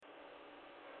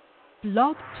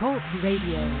Blog Talk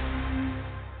Radio.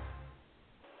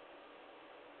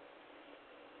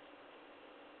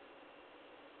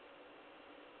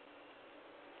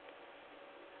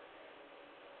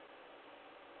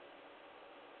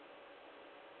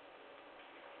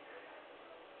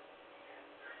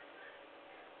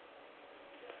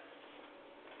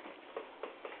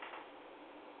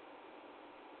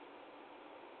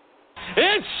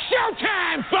 It's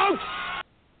showtime, folks!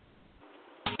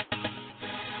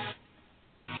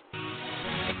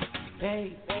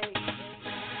 Baby,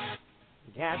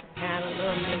 got the kind of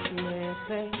love makes a man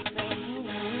say,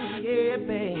 yeah,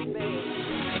 baby.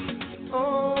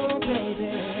 Oh,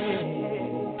 baby.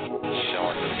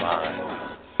 Showing divine.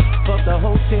 Fuck the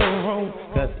hotel room,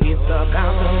 cause it's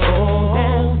about to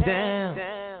go down.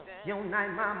 Your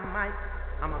night, my mic,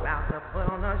 I'm about to put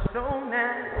on a show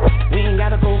now. We ain't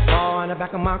gotta go far in the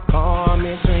back of my car, I'm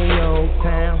entering your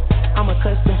town. I'm a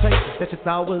custom place that you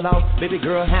thought was lost. Baby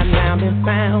girl, have now been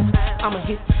found. I'ma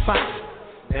hit the spot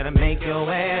that'll make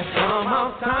your ass come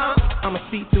off top. I'ma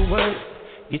speak the words,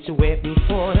 get you wet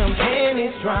before them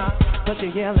panties drop. But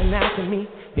you're yelling out to me,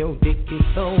 your dick is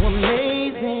so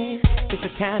amazing. It's the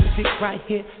kind of dick right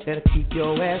here that'll keep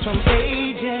your ass from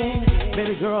aging.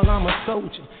 Baby girl, I'm a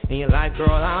soldier, and you're like,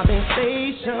 girl, I've been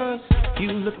stationed.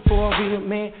 You looking for a real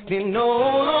man, then no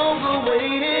longer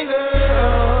waiting,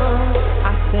 girl.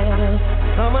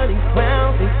 Some of these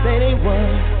clowns, they say they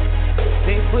want.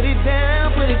 They put it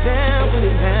down, put it down, put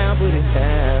it down, put it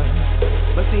down.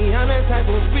 But see, I'm that type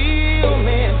of real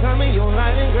man. Tell me your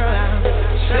life and girl, I'll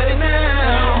shut it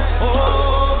down.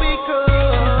 Oh,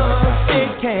 because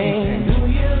it can.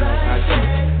 Do you like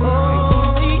that?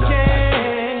 Oh, he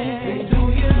can.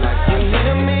 Do you like that? You need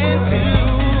a man too.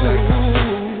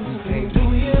 Do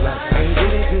you like that? And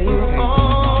get it to you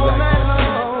all night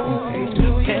long.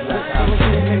 Can't look so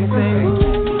good and say,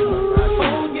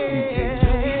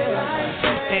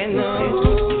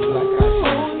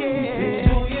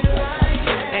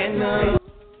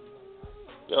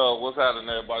 Yo, what's happening,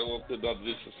 everybody? Welcome to another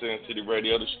edition of Sin City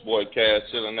Radio. This your boy Cash,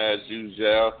 chilling as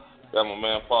usual. Got my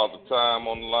man Father Time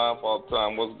on the line. Father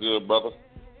Time, what's good, brother?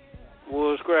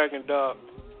 What's cracking, Doc?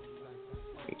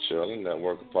 I'm chilling,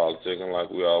 network of politicking like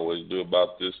we always do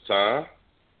about this time.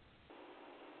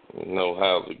 We know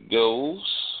how it goes.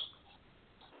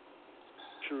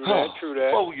 True that, true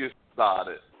that.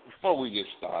 Before we get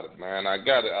started, man, I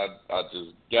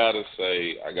just gotta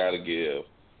say, I gotta give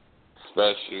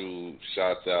special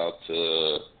shout out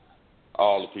to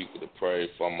all the people that prayed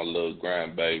for my little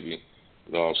grandbaby.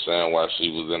 You know what I'm saying? While she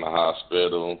was in the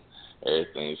hospital,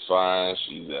 everything's fine.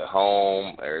 She's at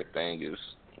home. Everything is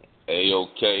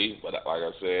A-okay. But like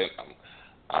I said,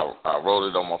 I wrote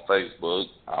it on my Facebook.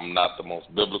 I'm not the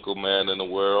most biblical man in the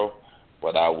world,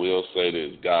 but I will say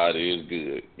this: God is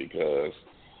good, because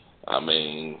I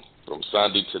mean, from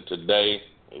Sunday to today,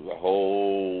 it was a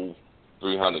whole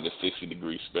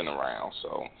 360-degree spin around.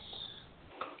 So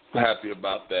I'm happy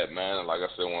about that, man. And like I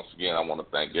said, once again, I want to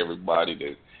thank everybody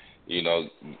that, you know,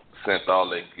 sent all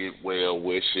their get well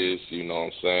wishes. You know what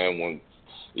I'm saying? When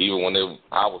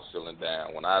I was feeling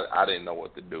down, when I didn't know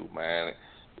what to do, man.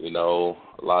 You know,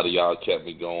 a lot of y'all kept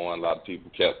me going. A lot of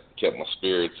people kept my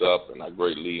spirits up, and I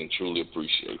greatly and truly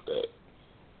appreciate that.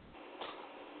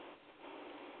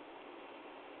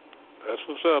 That's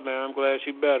what's up, man. I'm glad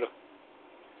she better.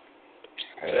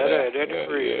 That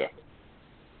degree. Yeah.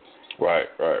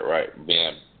 Right.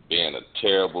 Being a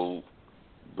terrible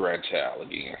grandchild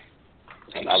again,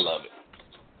 and I love it.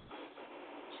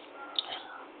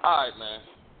 All right, man.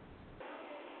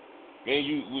 Me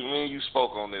and you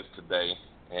spoke on this today,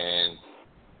 and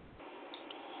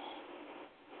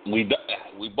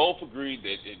we both agreed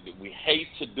that we hate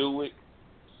to do it,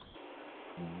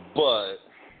 but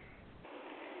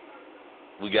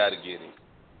we got to get him.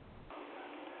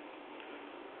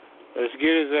 Let's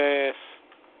get his ass.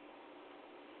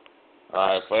 All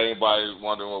right, for anybody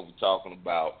wondering what we're talking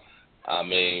about, I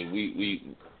mean,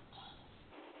 we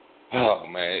oh,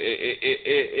 man,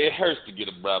 it hurts to get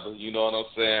a brother, you know what I'm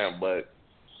saying? But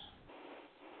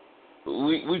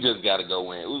we just got to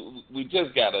go in. We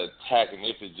just got to attack him,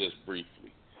 if it's just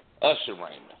briefly. Usher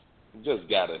Raymond, we just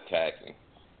got to attack him.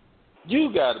 You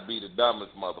got to be the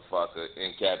dumbest motherfucker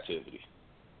in captivity.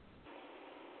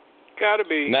 Gotta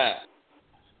be. Now,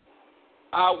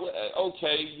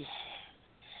 okay,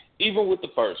 even with the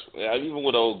first one, even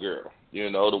with old girl, you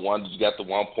know, the one that got the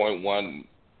 1.1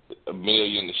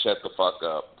 million to shut the fuck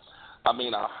up. I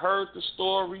mean, I heard the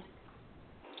story,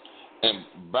 and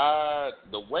by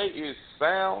the way it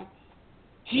sound,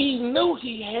 he knew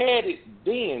he had it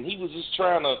then. He was just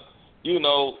trying to, you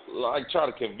know, like try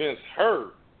to convince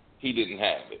her he didn't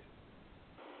have it.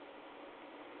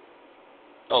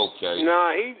 Okay.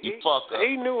 Nah, he fucked up.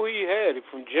 he knew he had it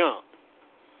from jump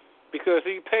because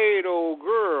he paid old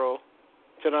girl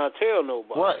to not tell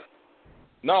nobody. Right.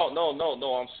 No.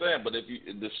 I'm saying, but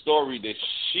the story that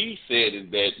she said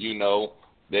is that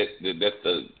that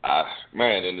the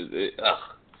man and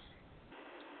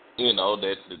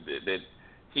that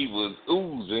he was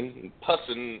oozing and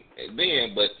pussing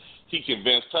then, but he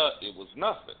convinced her it was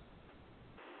nothing.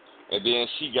 And then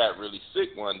she got really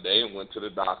sick one day and went to the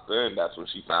doctor, and that's when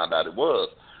she found out it was.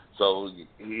 So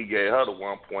he gave her the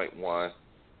 1.1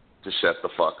 to shut the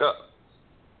fuck up.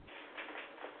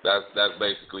 That's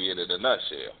basically it in a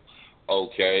nutshell.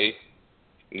 Okay.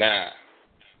 Now,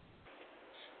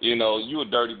 you a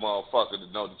dirty motherfucker to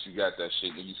know that you got that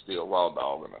shit and you still raw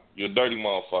dogging her. You're a dirty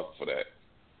motherfucker for that.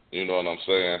 You know what I'm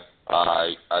saying?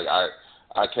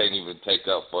 I can't even take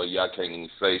up for you. I can't even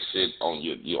say shit on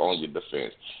your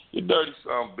defense. You're dirty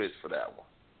son of a bitch for that one.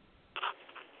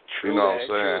 True you know that,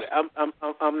 what I'm saying? True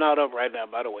that. I'm not up right now,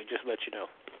 by the way, just to let you know.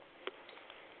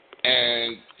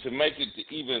 And to make it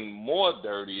even more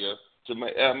dirtier,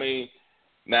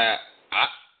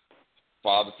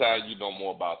 Father Time, you know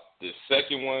more about the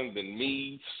second one than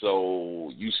me,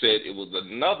 so you said it was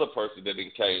another person that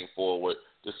came forward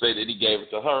to say that he gave it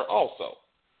to her also.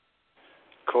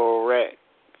 Correct.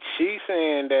 She's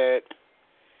saying that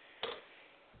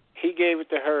he gave it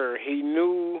to her. He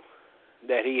knew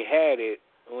that he had it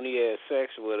when he had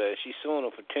sex with her. She's suing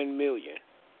him for $10 million.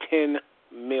 $10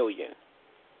 million.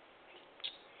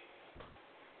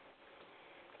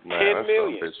 Man, $10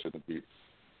 million.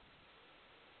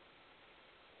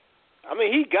 I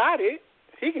mean, he got it.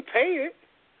 He can pay it.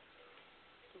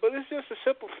 But it's just a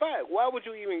simple fact. Why would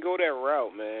you even go that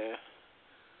route, man?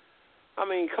 I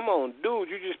mean, come on, dude,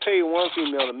 you just paid one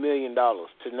female $1 million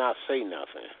to not say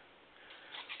nothing.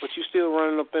 But you still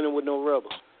running up in it with no rubber.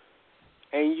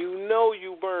 And you know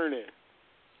you burning.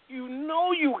 You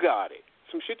know you got it.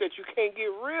 Some shit that you can't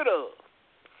get rid of.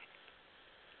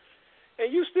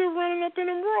 And you still running up in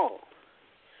them raw.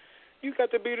 You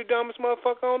got to be the dumbest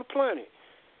motherfucker on the planet.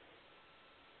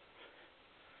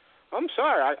 I'm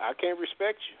sorry, I can't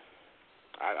respect you.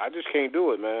 I just can't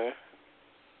do it, man.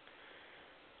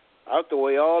 I'll throw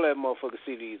away all that motherfucking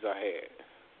CDs I had.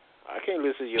 I can't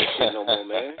listen to your shit no more,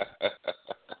 man.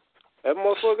 That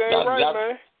motherfucker ain't right,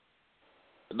 man.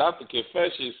 Not the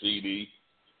confession CD.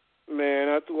 Man,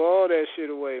 I threw all that shit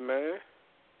away, man.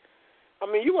 I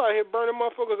mean, you out here burning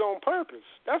motherfuckers on purpose.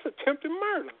 That's attempted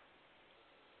murder.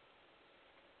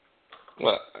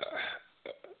 Well,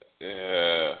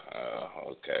 yeah,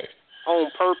 okay.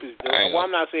 On purpose, dude. Well,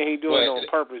 I'm not saying he doing it on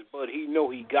purpose, but he know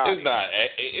he got it.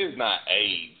 It's not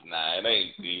AIDS, nah. It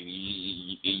ain't.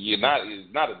 It's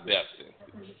not a death sentence.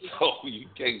 So you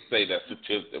can't say that's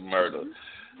attempted murder.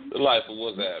 The life of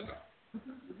what's happening.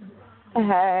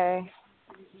 Hey.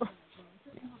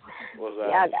 What's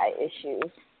that? Y'all got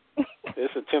issues.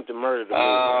 It's attempted murder.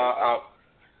 I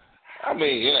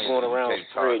mean, it ain't going around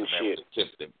spreading shit.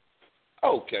 Attempted.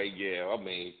 Okay, yeah. I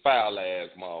mean, foul ass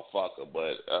motherfucker,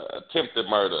 but attempted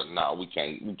murder, no, we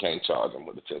can't charge him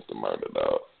with attempted murder,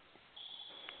 dog.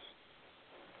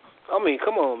 I mean,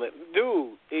 come on, man.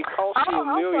 Dude, it costs you $1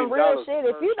 million. Some real shit.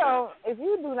 If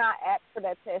you do not ask for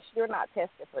that test, you're not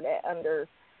tested for that under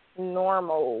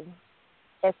normal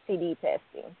STD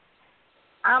testing.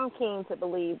 I'm keen to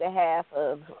believe that half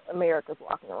of America's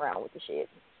walking around with the shit.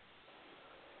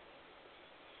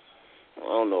 I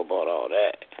don't know about all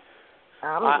that.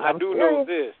 I do serious. know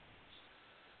this.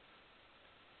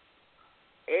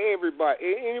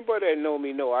 Anybody that know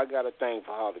me know I got a thing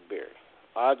for Halle Berry.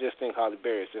 I just think Halle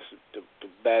Berry is just the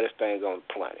baddest thing on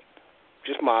the planet.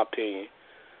 Just my opinion.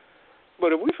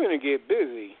 But if we finna get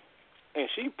busy and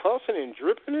she pussing and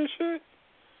dripping and shit,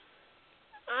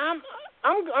 I'm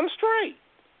straight.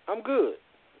 I'm good.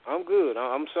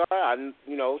 I'm sorry.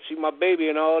 She my baby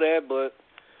and all that, but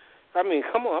I mean,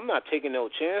 come on, I'm not taking no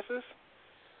chances.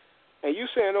 And you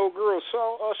saying old girl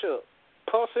saw Usher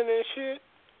pussing and shit,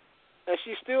 and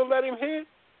she still let him hit?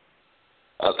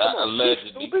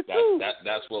 Allegedly,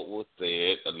 that's what was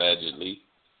said. Allegedly,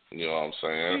 you know what I'm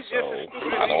saying? So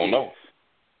I don't know.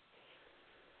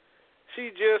 She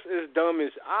just as dumb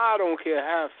as I don't care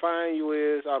how fine you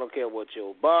is. I don't care what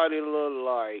your body look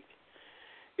like.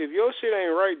 If your shit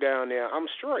ain't right down there, I'm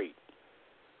straight.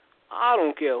 I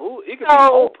don't care who. It could be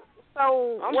Oprah.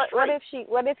 So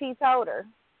what if he told her?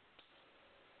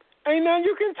 Ain't nothing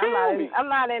you can tell me. I'm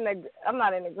not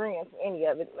in agreement with any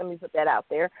of it. Let me put that out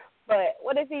there. But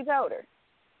what if he told her?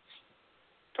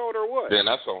 Told her what? Then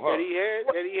that's on her.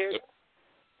 That he had.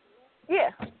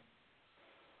 Yeah.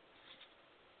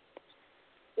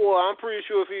 Well, I'm pretty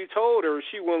sure if he told her,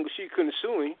 she couldn't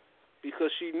sue him.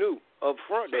 because she knew up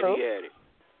front that he had it.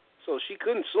 So she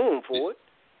couldn't sue him for it.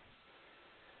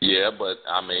 Yeah, but,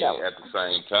 I mean, at the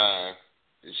same time,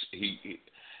 he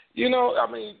you know, I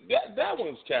mean, that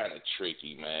one's kind of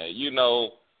tricky, man. You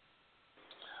know,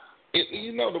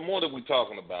 the more that we're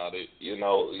talking about it, you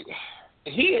know,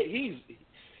 he's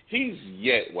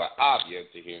yet, well, I've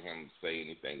yet to hear him say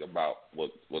anything about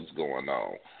what's going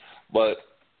on. But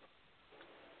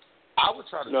I would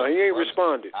try to. No, he ain't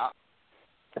responded.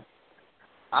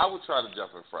 I would try to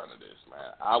jump in front of this,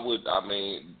 man. I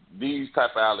mean, these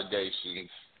type of allegations,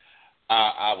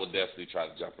 I would definitely try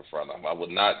to jump in front of them. I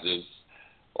would not just,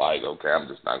 like, okay, I'm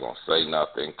just not going to say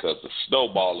nothing, because the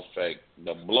snowball effect,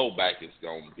 the blowback is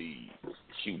going to be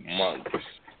humongous.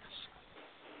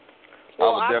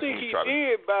 Well, I think he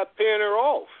did by paying her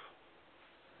off.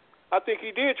 I think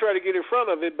he did try to get in front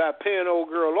of it by paying old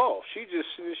girl off. She just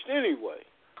snitched anyway.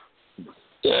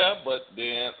 Yeah, but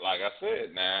then, like I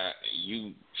said, now,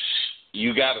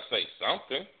 you got to say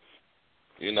something.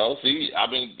 You know, see, I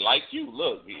mean, like you,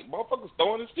 look, motherfuckers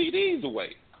throwing his CDs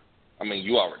away. I mean,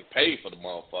 you already paid for the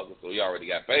motherfucker, so you already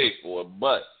got paid for it.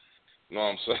 But, you know what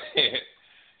I'm saying?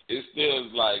 It still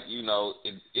is like, you know,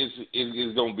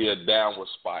 it's going to be a downward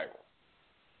spiral.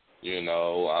 You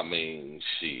know, I mean,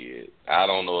 shit. I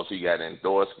don't know if he got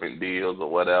endorsement deals or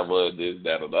whatever, this,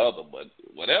 that, or the other, but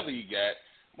whatever he got,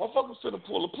 motherfuckers should have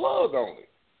pulled a plug on it.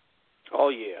 Oh,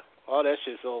 yeah. All that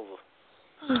shit's over.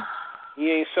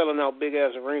 He ain't selling out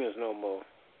big-ass arenas no more.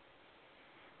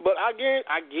 But I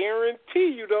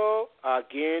guarantee you, dog, I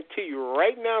guarantee you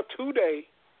right now, today,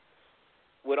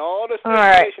 with all the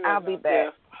information I'll be back.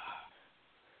 There,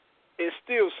 it's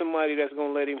still somebody that's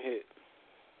going to let him hit.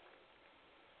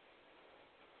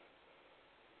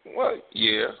 Well,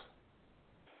 yeah.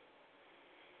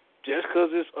 Just because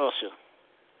it's Usher.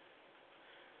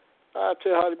 I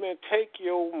tell you, man, take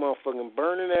your motherfucking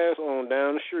burning ass on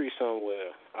down the street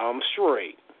somewhere. I'm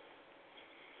straight.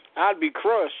 I'd be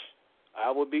crushed.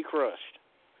 I would be crushed.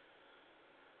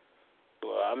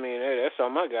 But, I mean, hey, that's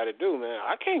something I got to do, man.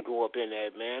 I can't go up in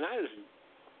that, man. I just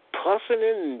pussing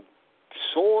and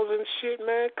sores and shit,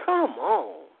 man. Come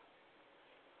on.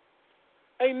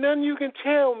 Ain't nothing you can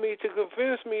tell me to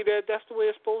convince me that that's the way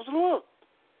it's supposed to look.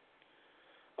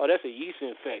 Oh, that's a yeast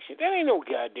infection. That ain't no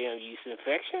goddamn yeast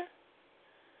infection.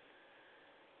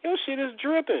 Your shit is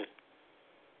dripping.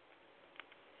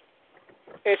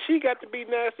 And she got to be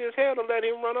nasty as hell to let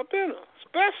him run up in her,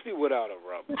 especially without a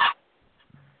rubber.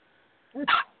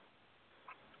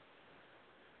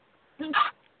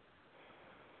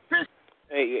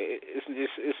 Hey,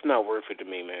 it's not worth it to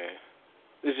me, man.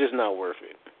 It's just not worth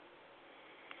it.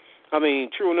 I mean,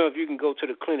 true enough, you can go to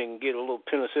the clinic and get a little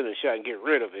penicillin shot and get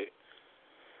rid of it.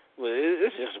 But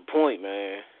it's just a point,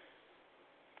 man.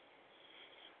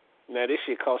 Now, this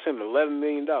shit cost him $11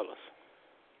 million.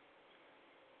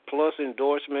 Plus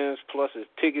endorsements, plus his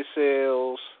ticket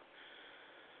sales.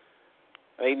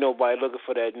 Ain't nobody looking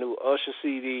for that new Usher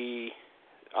CD.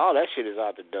 All that shit is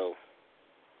out the door.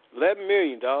 $11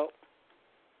 million, dog.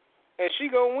 And she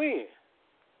gonna win.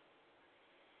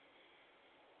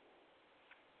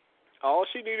 All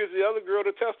she needs is the other girl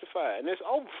to testify, and it's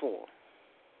over for him.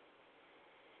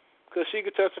 Because she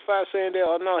could testify saying that,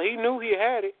 oh, no, he knew he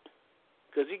had it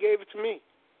because he gave it to me.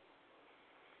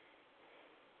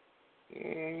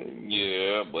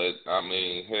 Yeah, but, I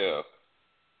mean, hell,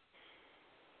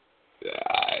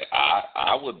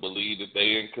 I would believe that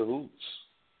they in cahoots.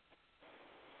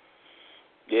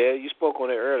 Yeah, you spoke on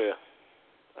it earlier,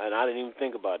 and I didn't even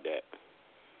think about that.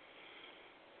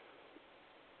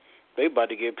 They about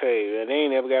to get paid, and they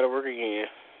ain't never got to work again.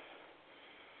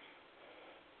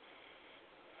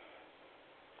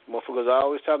 Motherfuckers are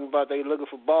always talking about they looking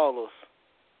for ballers,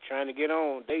 trying to get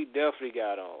on. They definitely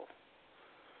got on.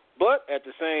 But at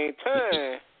the same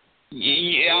time,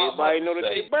 yeah, everybody know that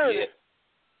they burning.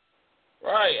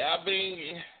 Yeah. Right. I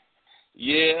mean,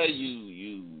 yeah,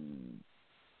 you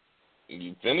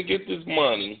finna get this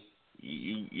money.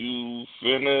 You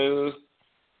finna,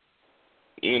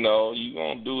 you know, you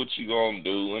gonna do what you gonna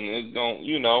do, and it's gonna,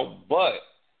 you know. But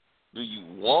do you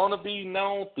want to be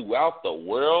known throughout the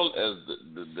world as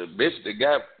the bitch that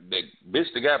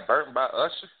got burnt by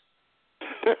Usher?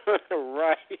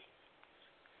 Right.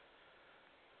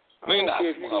 I mean, I don't care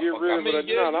if you can get rid of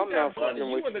it or not. I'm not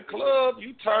fucking with you. You in the club,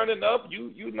 you turning up,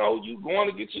 you know, you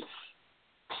going to get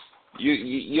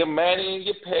your manny and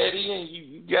your petty, and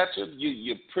you got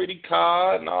your pretty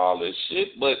car and all this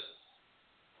shit, but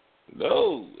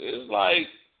no, it's like,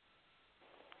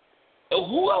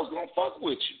 who else gonna fuck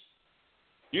with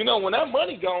you? You know, when that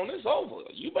money gone, it's over.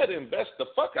 You better invest the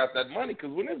fuck out that money,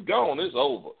 because when it's gone, it's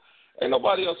over. Ain't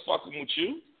nobody else fucking with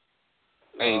you.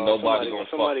 Ain't nobody gonna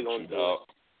fuck with you, dog.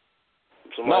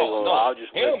 I'll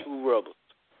just make 2 rubbers.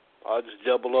 I'll just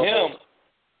double up.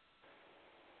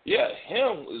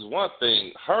 Him is one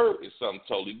thing. Her is something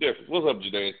totally different. What's up,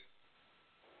 Jadane?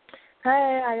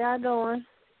 Hey, how y'all doing?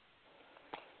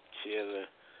 Chilling.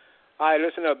 All right,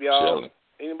 listen up, y'all. Chilling.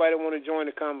 Anybody want to join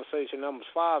the conversation? Number's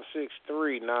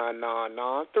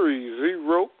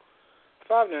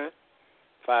 563-999-3059.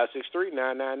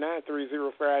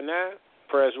 563-999-3059.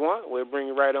 Press 1. We'll bring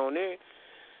you right on in.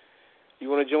 You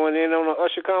want to join in on the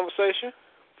Usher conversation?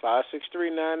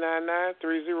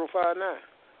 563-999-3059.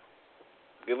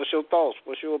 Give us your thoughts.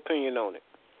 What's your opinion on it?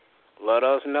 Let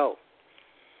us know.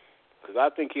 Because I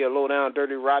think he a low-down,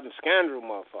 dirty, rotten scoundrel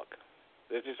motherfucker.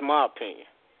 That's just my opinion.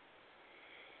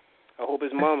 I hope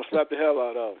his mama slapped the hell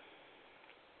out of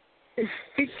him.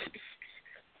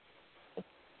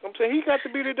 I'm saying he got to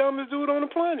be the dumbest dude on the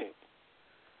planet.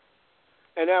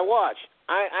 And now watch.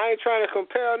 I ain't trying to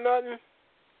compare nothing,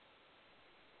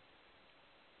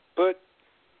 but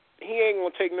he ain't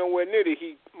going to take nowhere near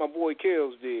that my boy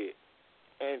Kells did.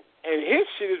 And his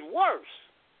shit is worse.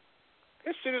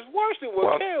 His shit is worse than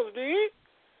what Kells did.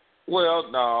 Well,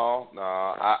 no.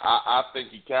 I think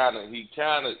he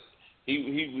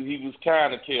was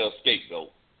kind of Kells'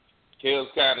 scapegoat. Kells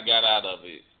kind of got out of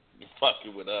it,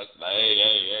 fucking with us. Like,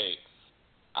 hey,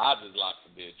 I just locked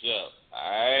the bitch up.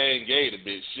 I ain't gave the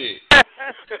bitch shit.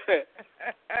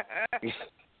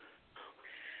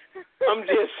 I'm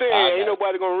just saying, ain't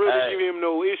nobody gonna really give him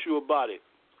no issue about it,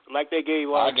 like they gave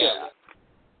R. Kelly.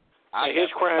 And his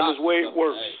crime is way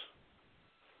worse. Hey,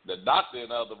 the doctor in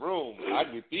the other room, I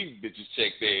get these bitches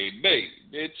checked every day.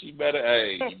 Bitch, you better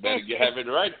have it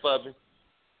right for me.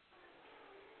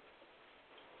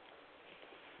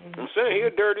 I'm saying he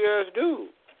a dirty ass dude.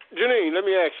 Janine, let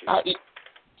me ask you.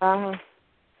 I'm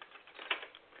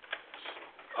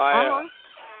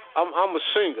a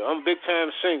singer. I'm a big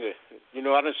time singer. You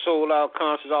know, I done sold out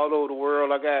concerts all over the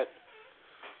world. I got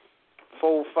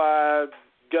 4, 5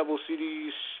 double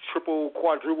CDs, triple,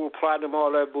 quadruple platinum,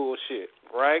 all that bullshit,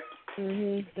 right?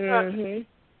 And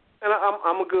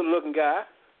I'm a good looking guy.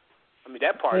 I mean,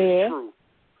 that part is true.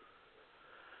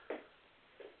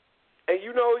 And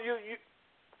you know,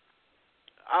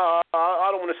 I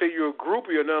don't want to say you're a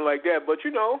groupie or nothing like that, but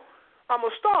you know, I'm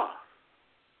a star.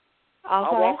 Okay.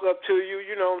 I walk up to you,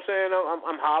 you know what I'm saying?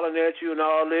 I'm hollering at you and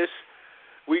all this.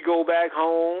 We go back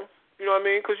home, you know what I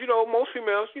mean? Because, you know, most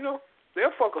females, you know,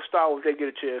 they'll fuck a star if they get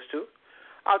a chance to.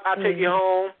 I take you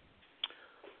home.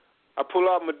 I pull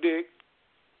out my dick.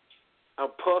 I'm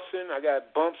pussing. I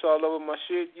got bumps all over my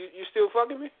shit. You still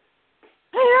fucking me?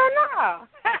 Hell no.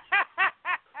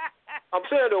 I'm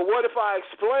saying, though, what if I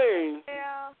explain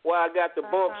why I got the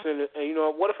bumps and you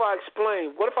know, what if I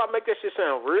explain, what if I make that shit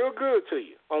sound real good to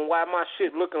you on why my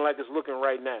shit looking like it's looking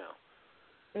right now?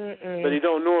 But it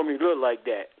don't normally look like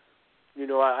that. You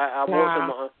know, I wore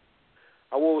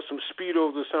some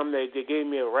Speedos or something that they gave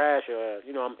me a rash or,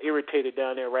 you know, I'm irritated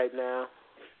down there right now.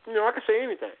 You know, I can say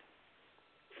anything.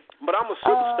 But I'm a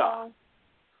superstar.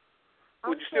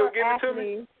 Would you still give it to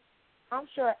me? I'm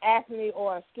sure acne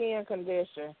or a skin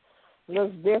condition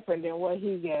looks different than what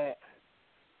he got.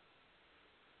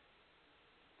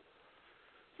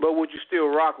 But would you still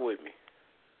rock with me?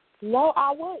 No,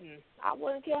 I wouldn't. I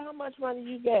wouldn't care how much money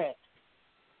you got.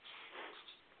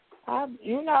 I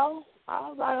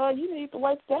was like, oh, you need to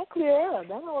wait till that clear up.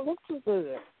 That don't look too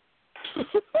good.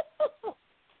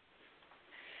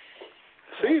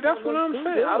 See, that's what I'm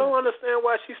saying. I don't understand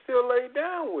why she still laid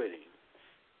down with him.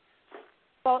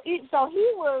 So he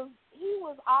was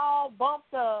all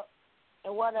bumped up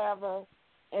and whatever,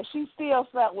 and she still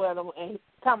slept with him, and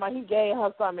talking about he gave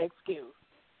her some excuse.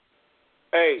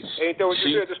 Hey, ain't that what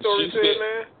you said the story said,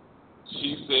 man?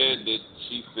 She said that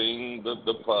she seen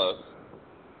the puss,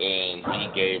 and he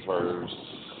gave her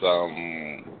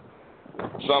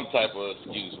some type of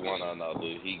excuse, one or another.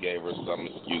 He gave her some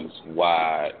excuse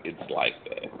why it's like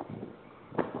that.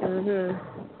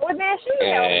 Well, then she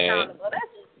held accountable.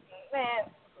 That's just, man.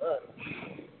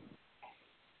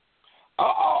 I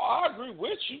agree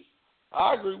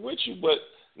with you. But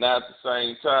now at the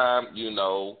same time, you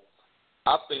know,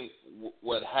 I think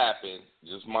what happened,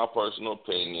 just my personal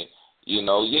opinion, you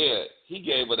know, yeah, he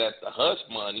gave her that the hush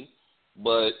money,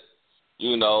 but,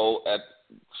 you know,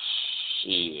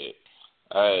 hey,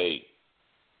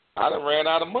 I done ran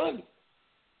out of money.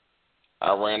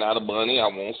 I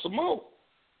want some more.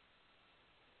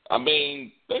 I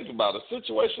mean, think about a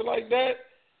situation like that.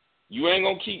 You ain't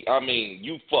gonna keep. I mean,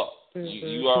 you fucked.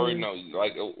 You already know.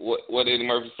 Like what Eddie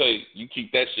Murphy say. You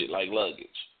keep that shit like luggage.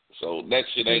 So that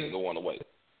shit ain't going away.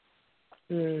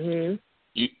 You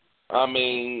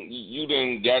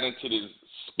done got into this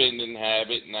spending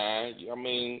habit now. I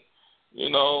mean,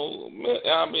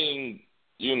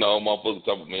 motherfuckers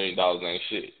talking $1 million ain't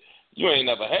shit. You ain't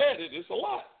never had it. It's a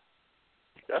lot.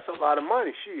 That's a lot of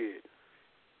money, shit.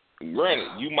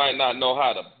 Granted, you might not know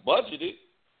how to budget it,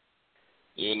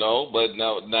 but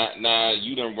now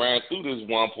you done ran through this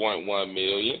 $1.1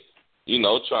 million,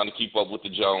 trying to keep up with the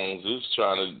Joneses,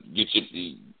 trying to get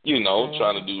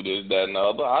trying to do this, that, and the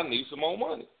other. I need some more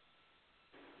money.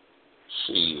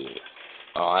 Shit.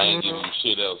 Oh, I ain't giving you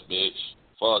shit else, bitch.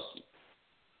 Fuck you.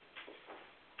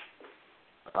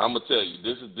 I'm gonna tell you,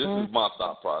 this is my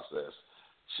thought process.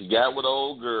 She got with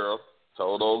old girl,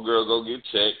 told old girl go get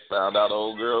checked, found out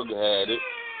old girl had it.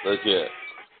 Look here,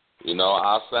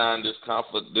 I signed this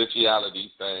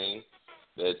confidentiality thing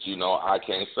that I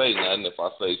can't say nothing. If I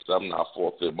say something, I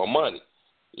forfeit my money.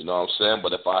 You know what I'm saying?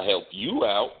 But if I help you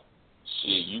out,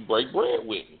 shit, you break bread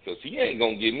with me because he ain't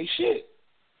gonna give me shit.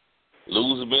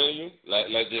 Lose $1 million.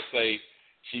 Let's just say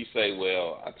she say,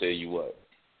 well, I tell you what.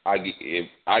 If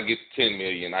I get $10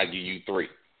 million, I give you $3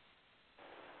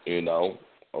 million.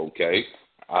 Okay.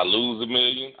 I lose $1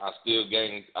 million, I still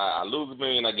gain. I lose $1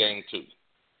 million, I gain $2 million.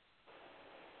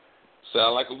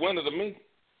 Sound like a winner to me.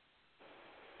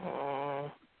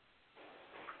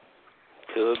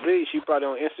 Could be. She probably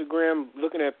on Instagram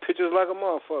looking at pictures like a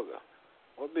motherfucker.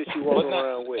 What bitch you walking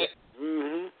around with?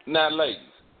 Now, ladies,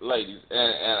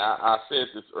 and I said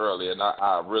this earlier, and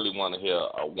I really want to hear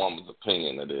a woman's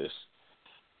opinion of this.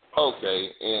 Okay,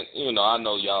 and I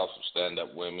know y'all some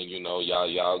stand-up women.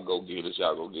 Y'all go get us.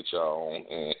 Y'all go get your own.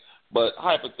 But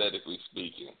hypothetically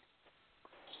speaking,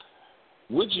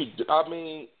 would you? I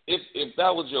mean, if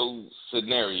that was your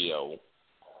scenario,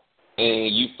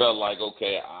 and you felt like,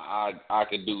 okay, I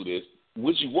could do this,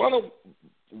 would you want to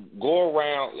go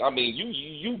around? I mean,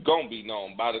 you gonna be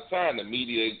known by the time the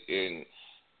media and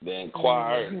the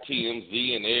Inquirer and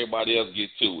TMZ and everybody else get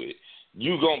to it.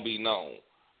 You gonna be known.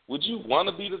 Would you want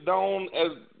to be known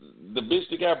as the bitch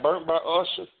that got burnt by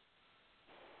Usher?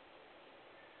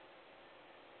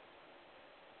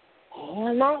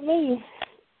 Not me.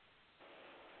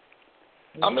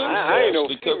 I mean, I ain't no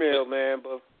female, man,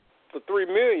 but for $3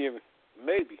 million,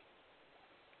 maybe.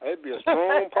 That'd be a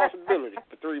strong possibility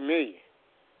for $3 million.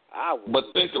 I would.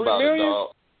 But think about it,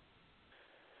 dog.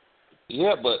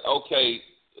 Yeah, but okay.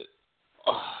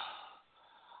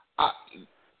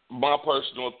 My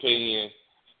personal opinion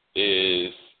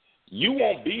is you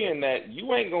won't be in that.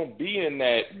 You ain't gonna be in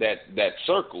that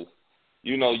circle.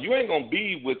 You ain't gonna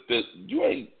be with the. You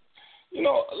ain't. A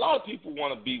lot of people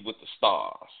want to be with the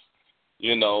stars.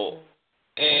 And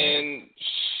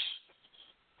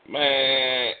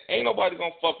man, ain't nobody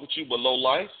gonna fuck with you but low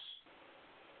life.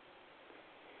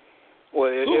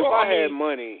 Well, if I had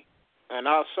money and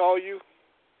I saw you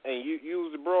and you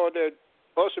was the broad that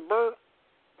Usher burnt,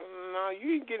 nah,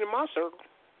 you ain't get in my circle.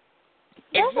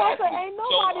 Exactly. Ain't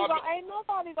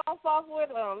nobody gonna fuck with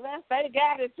them unless they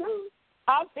got it too.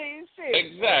 I mean, shit.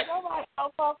 Exactly. Nobody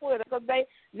gonna fuck with it because they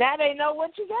know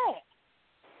what you got.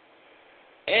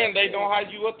 And they know how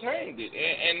you attained it,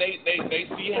 and they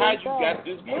see how you got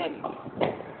this money.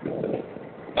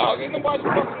 Dog, ain't nobody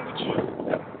fucking with you.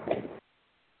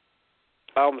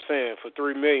 I'm saying for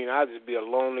 $3 million, I'd just be a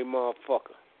lonely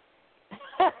motherfucker.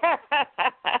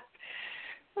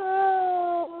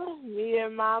 Oh, me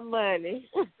and my money.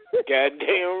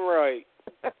 Goddamn right.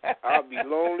 I'll be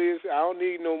lonely as I don't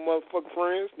need no motherfucking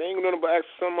friends. They ain't gonna ask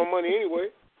for some of my money anyway.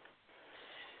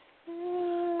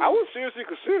 I would seriously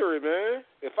consider it, man.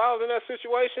 If I was in that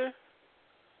situation,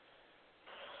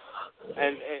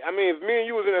 and I mean, if me and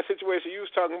you was in that situation, you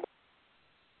was talking about,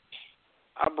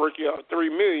 I break you out $3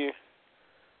 million.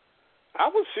 I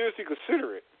would seriously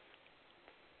consider it.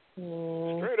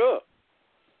 Straight up.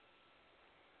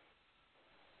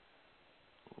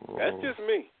 That's just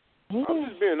me. I'm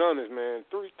just being honest, man.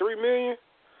 $3 million.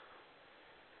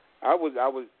 I would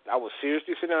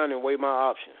seriously sit down and weigh my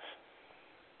options.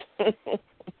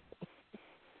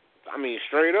 I mean,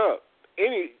 straight up.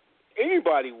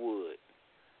 Anybody would.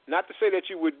 Not to say that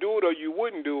you would do it or you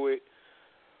wouldn't do it,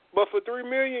 but for $3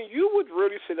 million, you would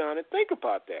really sit down and think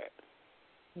about that.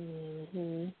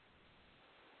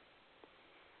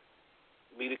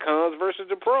 Be the cons versus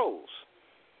the pros.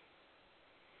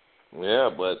 Yeah,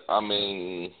 but I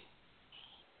mean,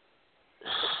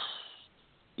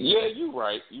 yeah, you're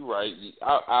right.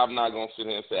 I'm not gonna sit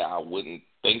here and say I wouldn't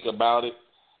think about it,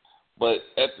 but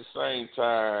at the same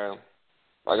time,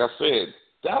 like I said,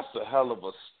 that's a hell of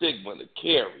a stigma to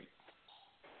carry.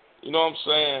 You know what I'm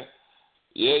saying?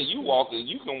 Yeah, you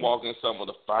can walk in some of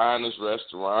the finest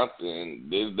restaurants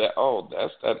and there's that. Oh,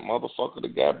 that's that motherfucker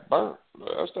that got burnt.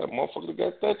 That's that motherfucker that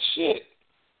got that shit.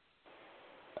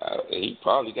 he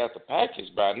probably got the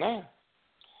package by now.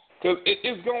 Because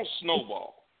it's going to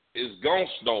snowball. It's going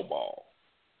to snowball.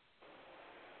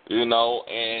 You know,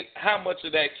 and how much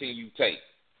of that can you take?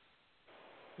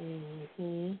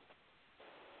 Mm-hmm.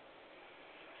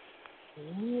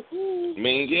 I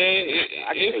mean, yeah,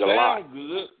 it sounds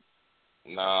good.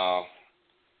 No.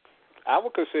 I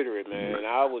would consider it, man.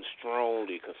 I would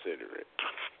strongly consider it.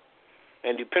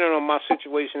 And depending on my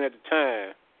situation at the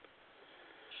time,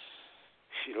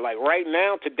 like right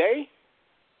now, today,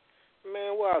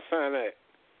 man, where I sign at?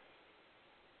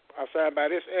 I sign by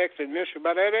this X, initial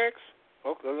by that X?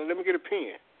 Okay, let me get a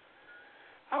pen.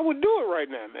 I would do it right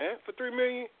now, man, for $3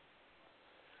 million.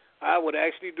 I would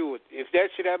actually do it. If that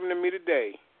shit happened to me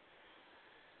today,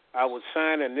 I would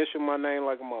sign and initial my name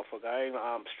like a motherfucker.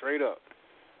 I'm straight up.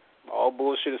 All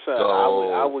bullshit aside,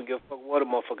 I wouldn't give a fuck what a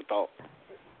motherfucker thought.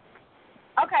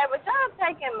 Okay, but y'all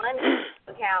taking money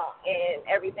into account and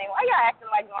everything. Why y'all acting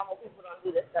like normal people don't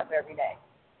do this stuff every day?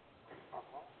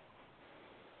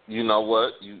 You know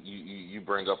what? You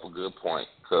bring up a good point,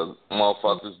 because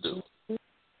motherfuckers do.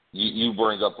 You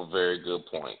bring up a very good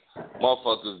point.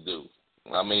 Motherfuckers do.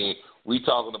 I mean, we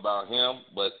talking about him,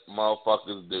 but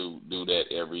motherfuckers do that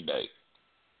every day.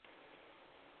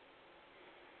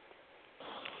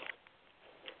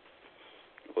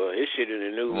 Well, his shit in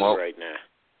the news right now.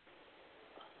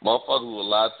 Motherfuckers will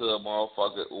lie to a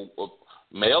motherfucker,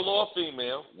 male or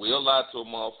female, will lie to a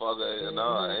motherfucker, and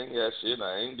I ain't got shit,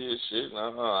 I ain't did shit,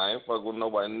 I ain't fucking with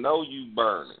nobody. No, you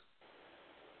burning.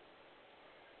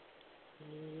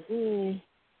 Mm-hmm.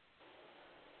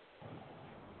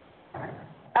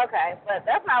 Okay, but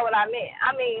that's not what I meant.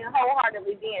 I mean,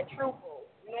 wholeheartedly being truthful.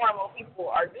 Normal people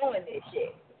are doing this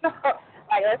shit.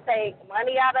 Like, let's take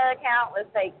money out of the account. Let's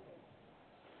take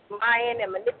lying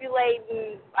and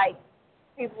manipulating. Like,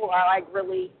 people are, like,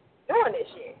 really doing this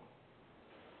shit.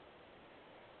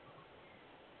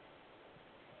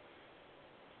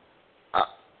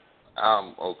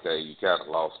 I'm okay. You kind of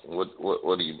lost me.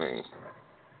 What do you mean?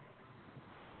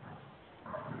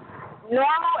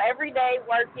 Normal, everyday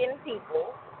working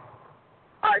people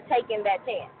are taking that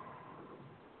chance.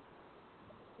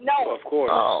 No. Well, of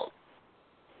course. Oh.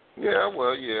 Yeah,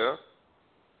 well, yeah.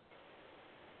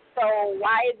 So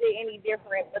why is it any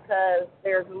different because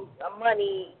there's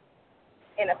money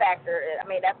in a factor? I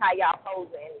mean, that's how y'all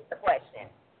posing the question.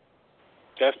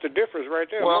 That's the difference right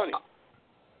there, well, money.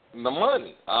 The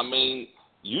money. I mean,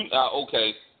 you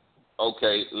okay.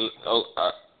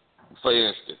 For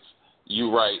instance,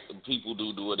 you're right. People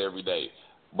do it every day.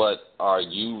 But are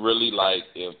you really like,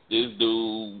 if this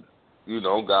dude,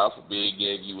 God forbid,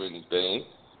 gave you anything,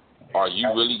 are you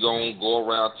really going to go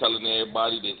around telling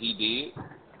everybody that he did?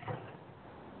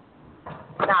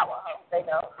 Not what I hope they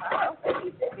know. I hope they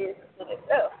keep their business to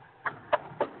themselves.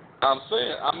 I'm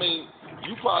saying, I mean,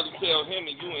 you probably tell him,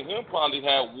 and you and him probably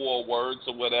have war words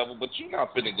or whatever, but you're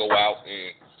not finna go out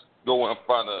and go in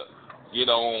front of,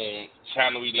 on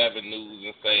Channel 11 News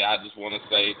and say, I just want to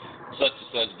say such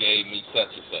and such gave me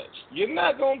such and such. You're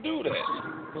not going to do that.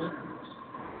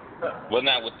 But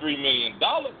now with $3 million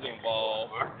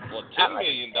involved, or $10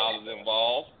 million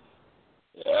involved,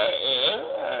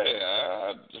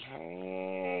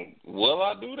 will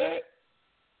I do that?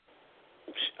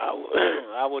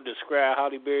 I would describe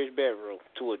Holly Berry's bedroom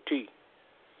to a T.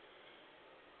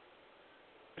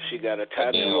 She got a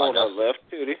tattoo on her left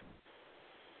titty.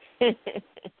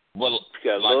 Well, like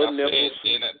I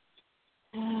said, at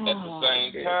the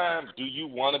same time, do you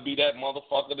want to be that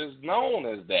motherfucker that's known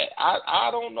as that? I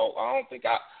don't know. I don't think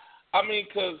I mean,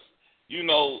 because,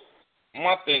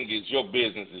 my thing is your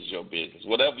business is your business.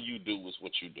 Whatever you do is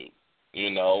what you do,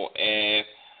 and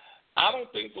I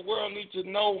don't think the world needs to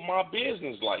know my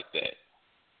business like that.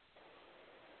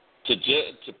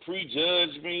 To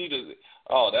prejudge me,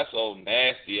 that's old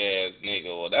nasty ass nigga,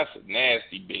 or that's a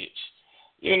nasty bitch.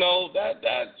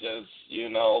 That just,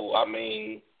 I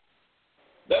mean,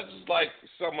 that's just like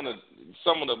some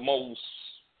of the most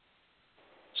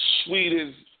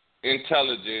sweetest,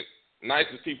 intelligent,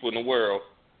 nicest people in the world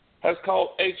has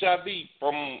caught HIV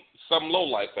from some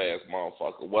low-life ass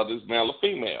motherfucker, whether it's male or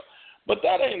female. But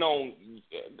that ain't on,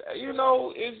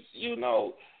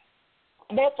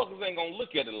 motherfuckers ain't gonna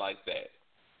look at it like that.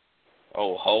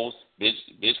 Oh, hoes,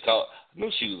 bitch called. I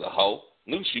knew she was a hoe. I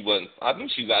knew she was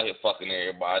out here fucking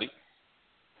everybody.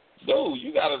 Dude,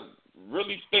 you gotta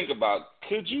really think about,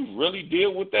 could you really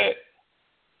deal with that?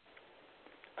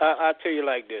 I'll tell you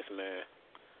like this, man.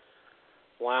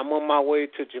 When I'm on my way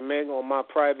to Jamaica on my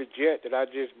private jet that I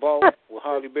just bought with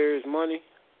Holly Berry's money,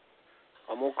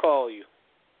 I'm gonna call you.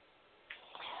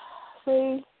 See,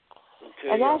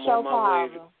 and that's your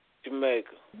problem.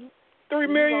 Jamaica. $3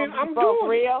 million, I'm broke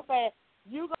doing real fast.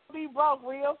 You gonna be broke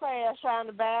real fast trying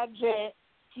to buy a jet,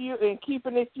 and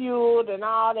keeping it fueled and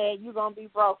all that. You gonna be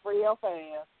broke real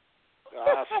fast.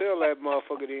 I'll sell that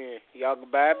motherfucker then. Y'all can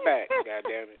buy it back. God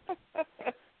damn it.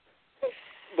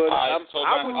 But I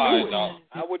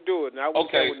would do it. And I would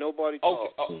say with nobody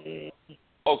talk.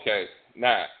 Okay.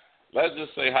 Now, let's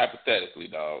just say hypothetically,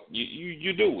 dog.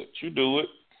 You do it. You do it.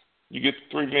 You get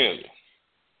the $3 million.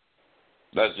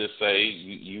 Let's just say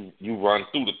you run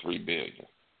through the $3 billion.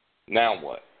 Now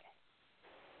what?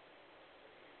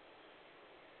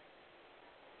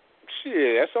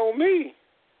 Shit, that's on me.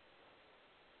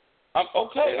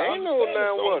 Okay, ain't no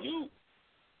now what.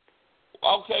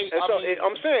 Okay,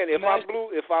 I'm saying if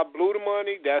I blew the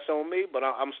money, that's on me. But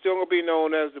I'm still gonna be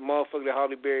known as the motherfucker that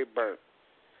Halle Berry burnt.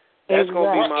 That's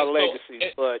gonna be my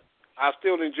legacy. But I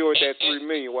still enjoyed that $3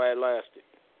 million while it lasted.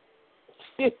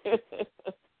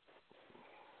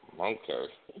 Okay.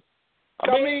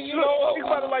 I mean, think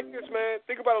about it like this, man.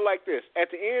 Think about it like this. At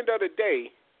the end of the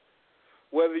day,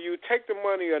 whether you take the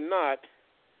money or not,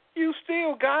 you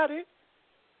still got it.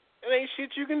 There ain't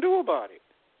shit you can do about it.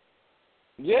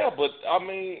 Yeah, but I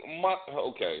mean, and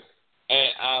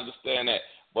I understand that.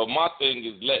 But my thing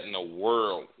is letting the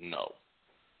world know.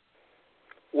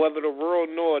 Whether the world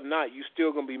know or not, you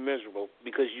still gonna be miserable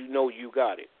because you know you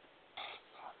got it.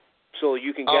 So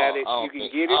you can get it,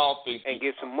 and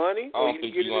get some money. I don't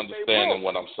think you understanding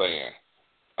what I'm saying.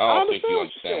 I don't think you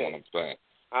understand what I'm saying.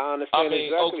 I understand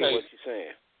exactly what you're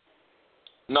saying.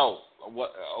 No,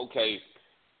 okay.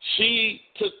 She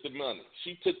took the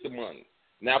money.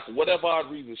 Now, for whatever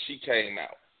odd reason, she came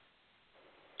out.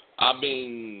 I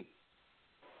mean,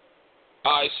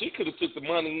 she could have took the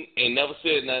money and never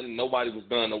said nothing. Nobody was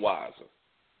none the wiser.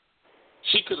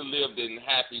 She could have lived in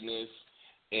happiness.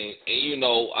 And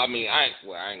I mean, I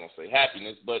ain't gonna say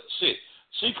happiness, but shit,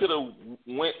 she could have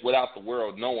went without the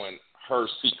world knowing her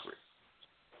secret.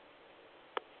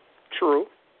 True.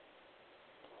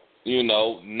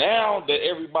 Now that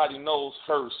everybody knows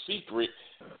her secret,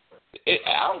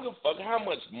 I don't give a fuck how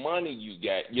much money you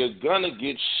got. You're gonna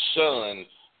get shunned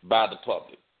by the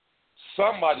public.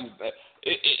 You're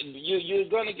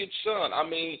gonna get shunned. I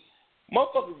mean,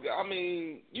 motherfuckers. I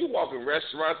mean, you walk in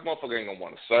restaurants, motherfucker ain't gonna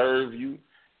want to serve you.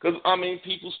 Because, I mean,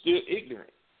 people still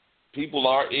ignorant. People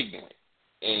are ignorant.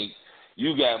 And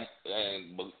you got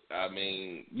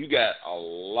a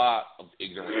lot of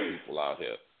ignorant people out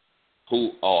here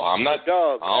who, I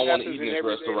don't want to eat in this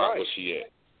restaurant where she at.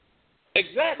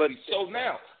 Exactly. But, so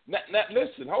now,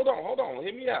 listen, hold on,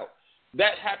 hear me out.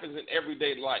 That happens in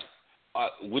everyday life,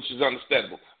 which is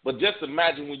understandable. But just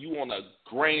imagine when you on a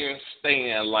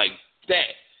grandstand like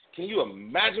that. Can you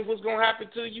imagine what's gonna happen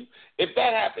to you if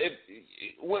that happens?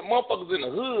 When motherfuckers in the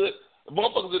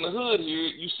hood here,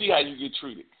 you see how you get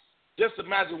treated. Just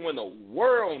imagine when the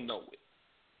world know it.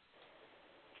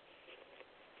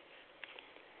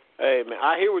 Hey man,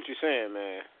 I hear what you're saying,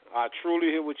 man. I truly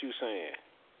hear what you're saying.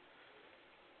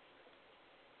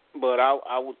 But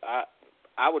I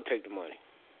would take the money,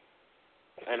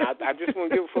 and I just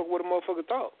wouldn't give a fuck what a motherfucker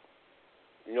thought.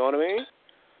 You know what I mean?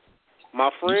 My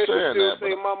friends will still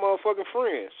say my motherfucking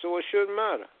friends, so it shouldn't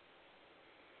matter.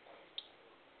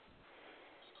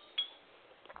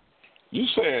 You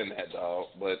saying that, dog,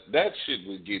 but that shit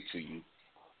will get to you.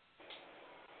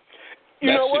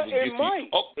 You know what? It might.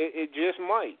 It just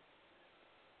might.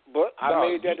 But I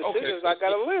made that decision. I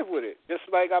got to live with it. Just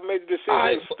like I made the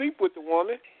decision to sleep with the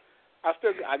woman,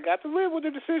 I got to live with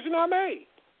the decision I made.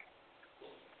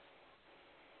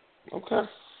 Okay.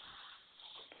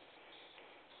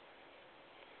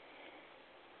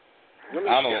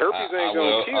 Herpes ain't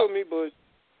gonna kill me, but.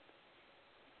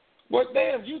 Well,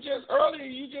 damn! Earlier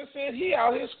you just said he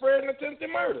out here spreading attempted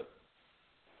murder.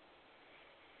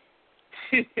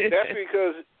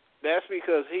 That's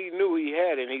because he knew he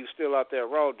had it and he was still out there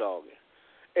raw dogging.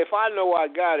 If I know I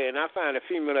got it and I find a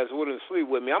female that's willing to sleep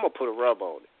with me, I'm gonna put a rub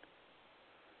on it.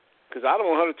 Because I don't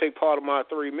want her to take part of my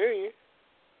 $3 million.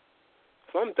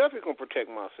 So I'm definitely gonna protect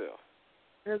myself.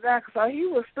 Exactly. So he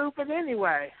was stupid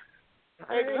anyway.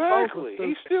 Exactly.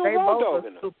 He's still raw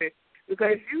dogging her.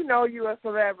 Because you're a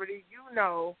celebrity, you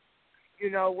know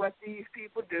what these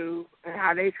people do and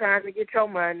how they trying to get your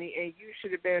money, and you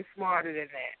should have been smarter than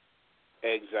that.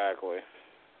 Exactly.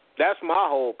 That's my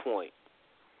whole point.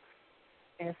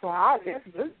 And so this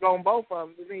is on both of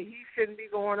them. I mean, he shouldn't be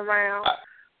going around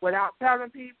without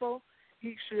telling people.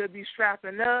 He should be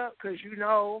strapping up because you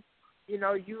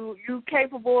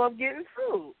capable of getting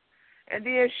sued. And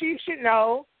then she should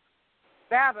know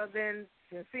better than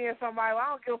seeing somebody. Well, I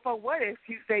don't give a fuck what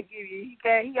excuse they give you.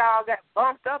 He all got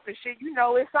bumped up and shit. You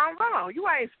know it's something wrong. You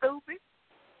ain't stupid.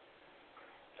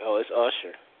 Oh, it's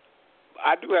Usher.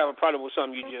 I do have a problem with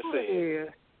something you just said. Yeah.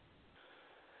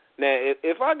 Now,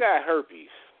 if I got herpes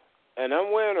and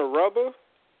I'm wearing a rubber,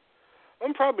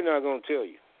 I'm probably not going to tell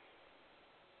you.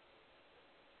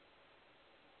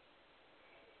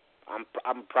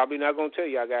 I'm probably not going to tell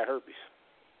you I got herpes.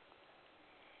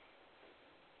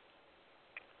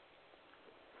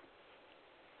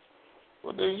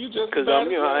 Well, then you just because I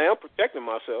am protecting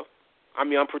myself. I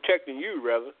mean, I'm protecting you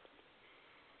rather.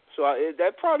 So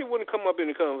that probably wouldn't come up in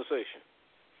the conversation.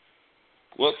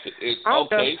 Well,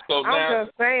 okay. So now I'm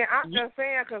just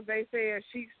saying because they said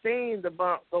she's seen the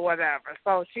bumps or whatever,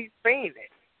 so she's seen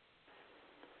it.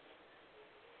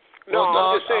 No,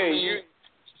 I'm just saying you.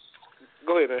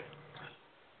 Go ahead, man.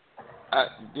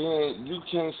 Then you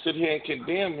can't sit here and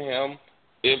condemn him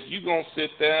if you're going to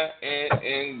sit there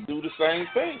and do the same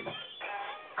thing.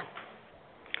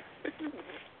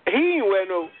 He ain't wear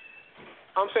no.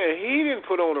 I'm saying he didn't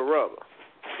put on a rubber.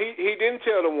 He didn't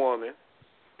tell the woman.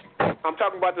 I'm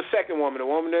talking about the second woman, the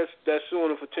woman that's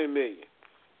suing him for $10 million.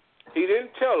 He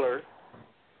didn't tell her,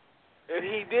 and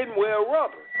he didn't wear a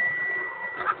rubber.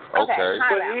 Okay.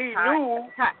 But he knew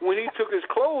when he took his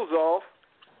clothes off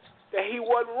that he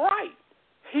wasn't right.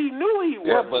 He knew he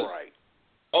wasn't right.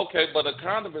 Okay, but a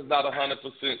condom is not 100%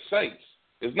 safe.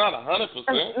 It's not 100%.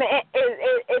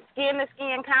 It's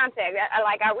skin-to-skin contact.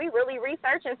 Like, are we really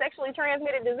researching sexually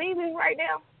transmitted diseases right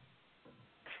now?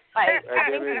 Like, I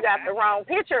think you got the wrong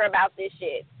picture about this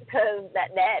shit, because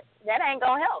that ain't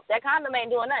gonna help. That condom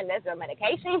ain't doing nothing. That's a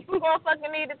medication you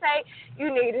motherfucking need to take. You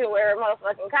need to wear a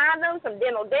motherfucking condom, some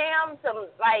dental dams,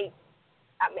 some, like,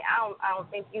 I mean, I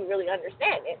don't think you really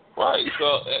understand it. Right.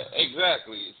 So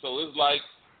exactly. So it's like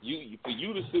for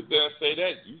you to sit there and say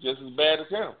that, you just as bad as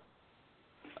him.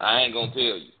 I ain't gonna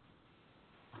tell you.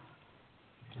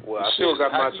 Well, I still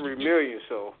got my $3 million,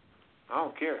 so I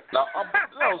don't care. No,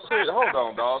 hold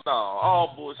on, dog. No,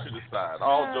 all bullshit aside,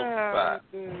 all jokes aside.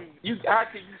 How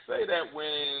can you say that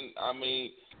when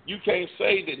you can't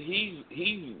say that he's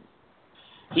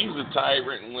a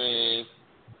tyrant when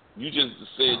you just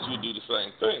said you'd do the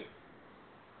same thing.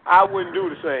 I wouldn't do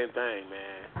the same thing,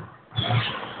 man.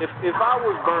 If I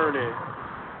was burning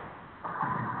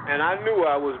and I knew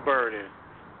I was burning,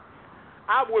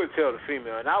 I would tell the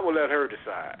female and I would let her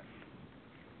decide.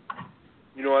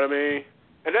 You know what I mean?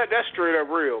 And that's straight up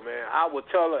real, man. I would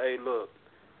tell her, hey, look,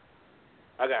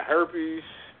 I got herpes,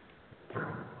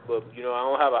 but, I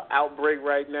don't have an outbreak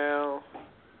right now,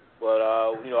 but,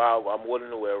 I'm willing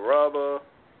to wear rubber.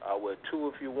 I'll wear 2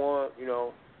 if you want,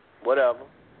 whatever.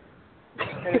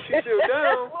 And if she's still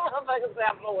down.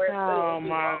 Oh,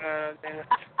 my God.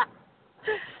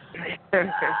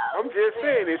 I'm just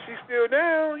saying, if she's still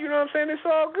down, you know what I'm saying, it's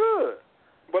all good.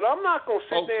 But I'm not going to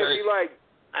sit there and be like,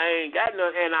 I ain't got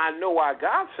nothing, and I know I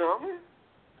got something.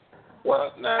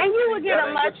 Well, now, and you would get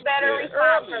a much better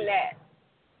response from that.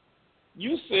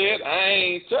 You said, I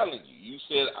ain't telling you. You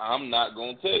said, I'm not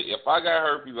going to tell you. If I got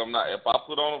herpes, I'm not. If I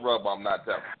put on a rubber, I'm not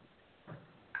telling you.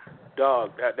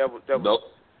 Dog, that was a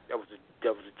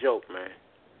joke, man.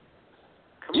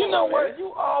 Come you on, know man. what?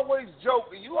 You always joke.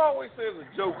 You always say it's a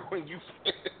joke when you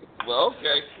say it. Well,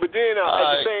 okay. But then at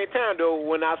the same time, though,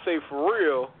 when I say for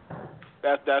real,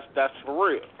 that's for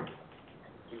real.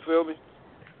 You feel me?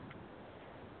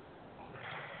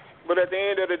 But at the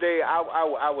end of the day,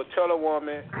 I would tell a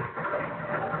woman,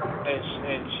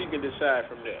 and she can decide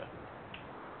from there.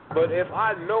 But if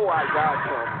I know I got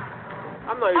something,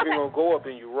 I'm not even gonna go up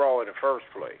in you raw in the first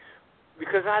place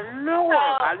because I know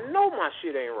my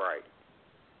shit ain't right.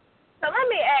 So let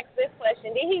me ask this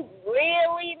question: did he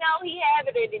really know he had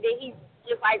it, or did he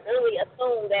just really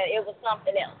assume that it was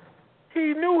something else?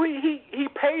 He knew he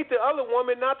paid the other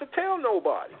woman not to tell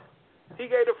nobody. He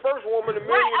gave the first woman $1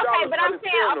 million. Okay, but I'm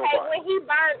saying, nobody.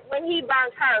 when he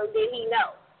burnt her, did he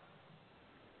know?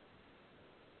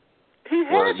 He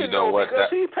had to know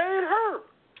because he paid her.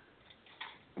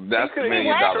 That's $1 million. He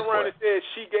walked around and said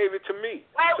she gave it to me.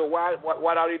 So why do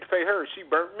I need to pay her? She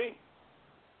burnt me.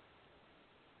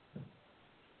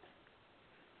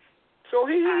 So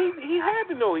he had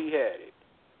to know he had it.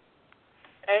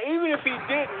 And even if he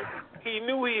didn't, he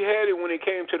knew he had it when it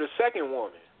came to the second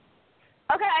woman.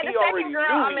 Okay, the second girl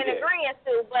I'm in agreement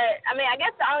to, but I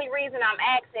guess the only reason I'm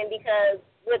asking because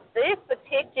with this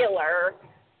particular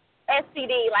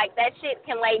STD, that shit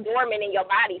can lay dormant in your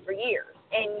body for years,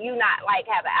 and you not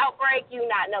have an outbreak, you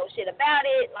not know shit about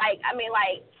it.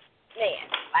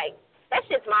 That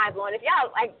shit's mind blowing. If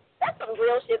y'all that's some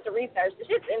real shit to research. The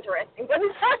shit's interesting, but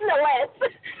it's nonetheless.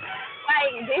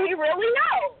 Did he really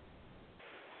know?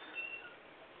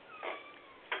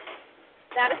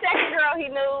 Now, the second girl he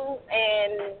knew,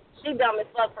 and she dumb as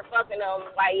fuck for fucking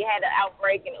him while he had an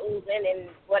outbreak and oozing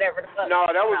and whatever the fuck. No,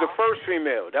 that was the first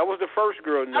female. That was the first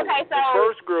girl. Okay, so... The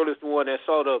first girl is the one that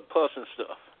saw the pus and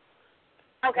stuff.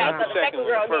 Okay, so the second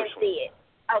girl didn't one. see it.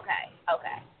 Okay.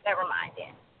 Never mind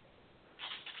then.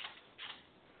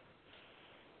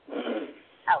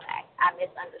 Okay, I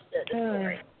misunderstood the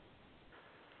story.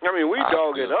 I mean, we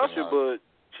dogging Usher, but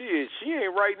she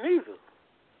ain't right neither.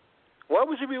 Why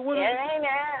would you be with her? Ain't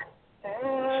that.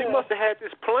 She must have had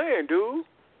this plan, dude.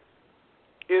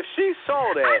 If she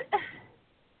saw that,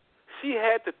 she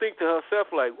had to think to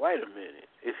herself, like, wait a minute.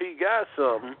 If he got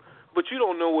something, but you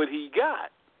don't know what he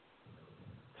got.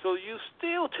 So you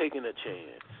still taking a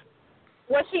chance.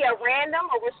 Was she a random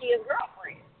or was she his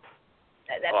girlfriend?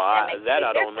 That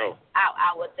I don't know.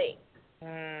 I would think.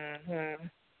 Mm-hmm.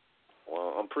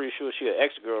 Well, I'm pretty sure she an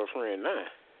ex-girlfriend now.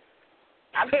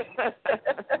 I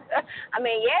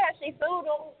mean, yeah, she sued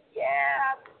him.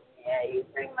 Yeah, he's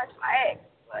pretty much my ex,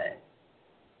 but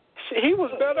he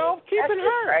was better off keeping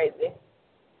her. Crazy.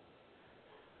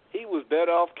 He was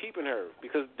better off keeping her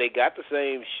because they got the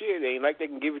same shit. It ain't like they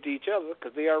can give it to each other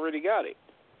because they already got it.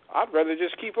 I'd rather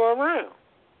just keep her around.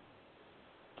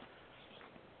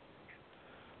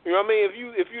 You know what I mean?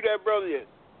 If you that brother,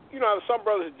 you know, some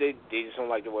brothers they just don't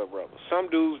like to wear rubbers. Some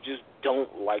dudes just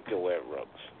don't like to wear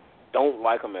rubbers. Don't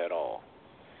like them at all.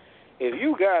 If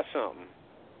you got something,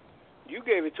 you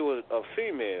gave it to a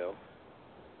female,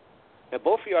 and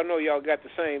both of y'all know y'all got the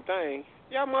same thing,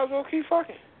 y'all might as well keep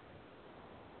fucking.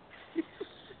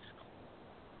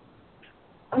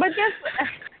 But just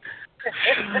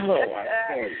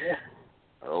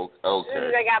Okay.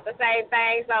 they got the same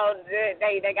thing, so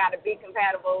they got to be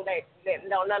compatible. They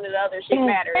don't none of the other shit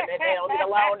matters. That they don't get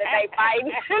along. That they fight.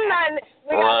 We got the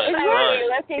same.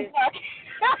 Let's keep talking.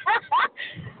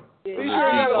 He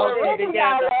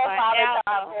got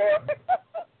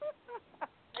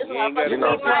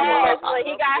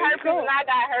herpes and I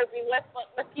got herpes.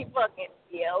 Let's keep fucking.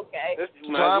 Yeah, okay.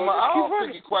 I don't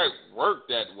think it quite worked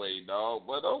that way, dog.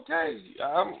 But okay, I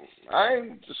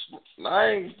ain't the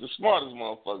smartest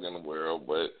motherfucker in the world,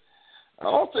 but I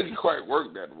don't think it quite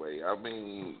worked that way. I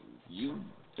mean,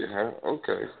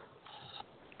 okay.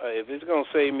 If it's gonna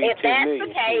save me $10 million, if that's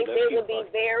the case, it would be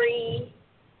very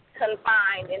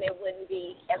confined and it wouldn't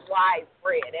be as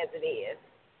widespread as it is.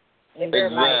 If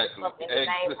everybody's fucking the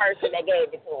same person that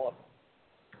gave it to them.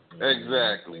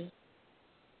 Exactly.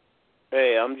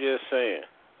 Hey, I'm just saying.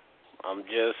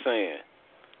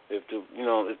 If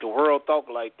the world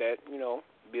thought like that, it'd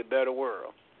be a better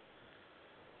world.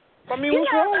 I mean,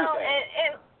 what's wrong with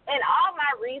that? In all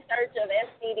my research of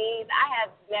STDs, I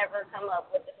have never come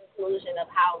up with the conclusion of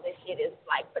how this shit is,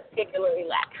 like, particularly,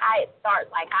 like, how it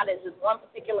starts. Like, how does this one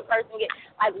particular person get,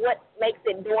 like, what makes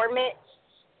it dormant?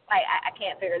 Like, I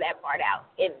can't figure that part out.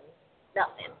 It's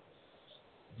nothing.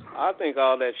 I think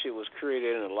all that shit was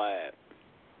created in a lab.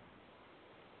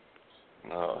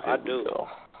 Oh, I do.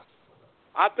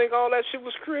 I think all that shit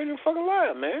was created in a fucking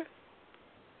lab, man.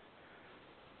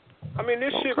 I mean,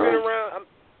 this shit been around.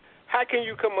 How can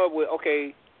you come up with,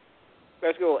 okay,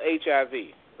 let's go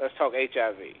HIV. Let's talk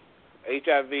HIV.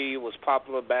 HIV was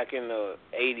popular back in the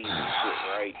 80s and shit,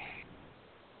 right?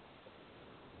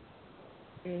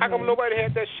 Mm-hmm. How come nobody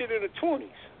had that shit in the 20s?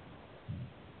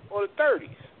 Or the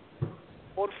 30s?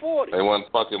 Or the 40s?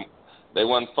 They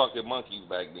wasn't fucking monkeys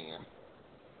back then.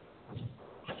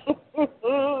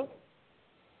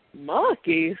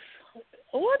 Monkeys?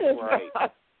 What is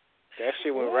right. That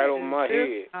shit went right over my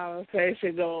head.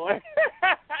 Conversation going.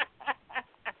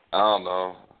 I don't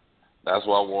know. That's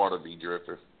why water be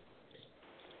dripping.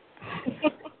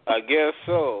 I guess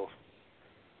so.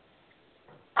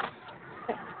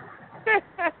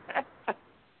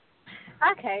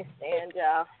 I can't stand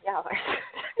y'all. Y'all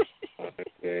are.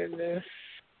 Goodness.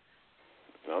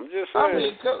 I'm just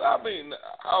saying.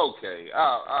 Okay.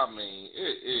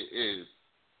 It is.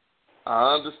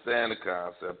 I understand the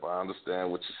concept. I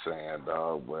understand what you're saying,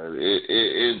 dog. But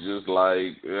it's just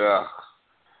like, yeah.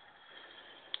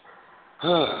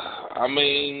 I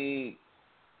mean,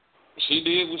 she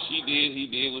did what she did. He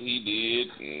did what he did.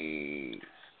 And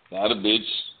now the bitch,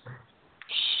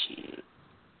 shit,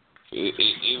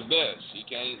 it's that. She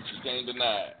can't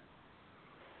deny it.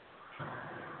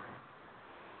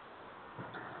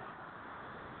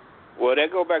 Well,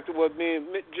 that go back to what me and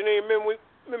Janine,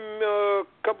 remember a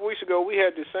couple weeks ago, we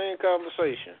had the same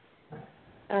conversation.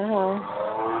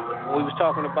 We was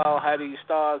talking about how these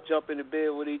stars jump into bed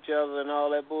with each other and all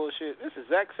that bullshit. This is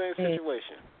the exact same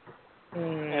situation.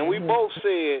 And we both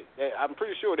said that I'm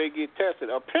pretty sure they get tested.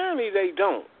 Apparently they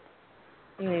don't.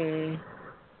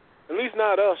 At least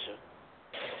not Usher.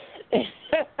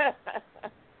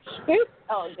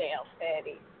 Oh, damn,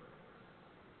 Patty.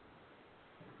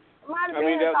 I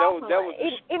mean, that was.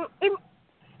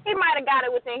 He might have got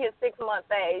it within his 6-month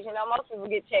age. You know, most people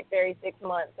get checked every 6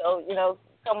 months. So, you know,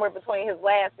 somewhere between his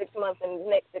last 6 months and the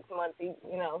next 6 months, he,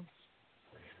 you know.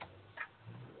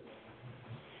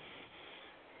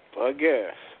 I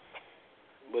guess.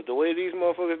 But the way these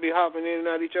motherfuckers be hopping in and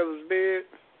out of each other's bed,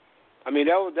 I mean,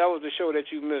 that was the show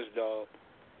that you missed, dog.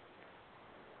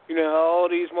 You know how all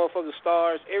these motherfucking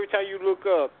stars, every time you look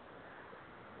up,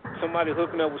 somebody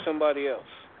hooking up with somebody else.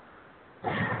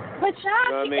 But y'all,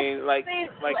 you know what I mean? Like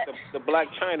the Black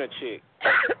China chick.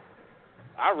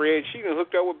 I read she done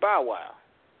hooked up with Bow Wow.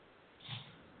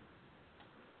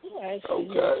 Yeah,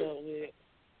 okay.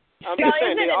 I'm just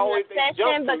saying they always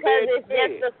jump from bed to it's bed.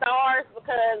 just the stars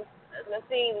because,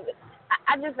 see,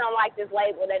 I just don't like this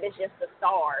label that it's just the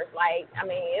stars. Like, I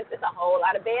mean, it's a whole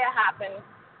lot of bed hopping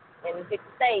in 50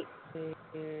 states.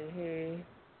 Mm-hmm.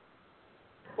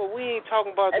 But we ain't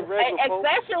talking about the regular folks.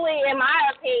 Especially, in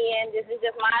my opinion, this is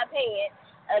just my opinion,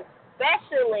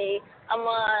 especially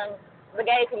among the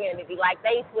gay community. Like,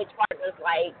 they switch partners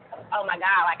like, oh, my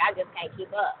God, like, I just can't keep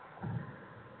up.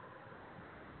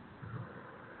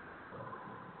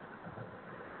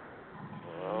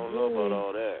 I don't know about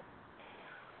all that.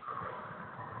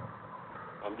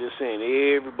 I'm just saying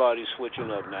everybody's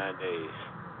switching up nowadays.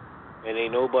 And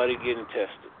ain't nobody getting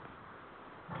tested.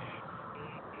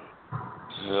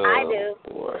 I do.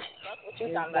 Boy. That's what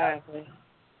you talking about.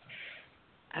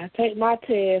 I take my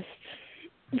test.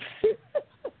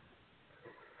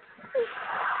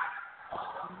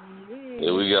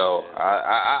 Here we go.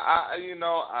 I you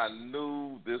know, I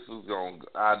knew this was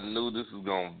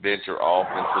gonna venture off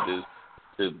into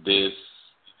this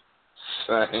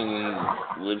thing,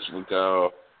 which we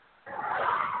call.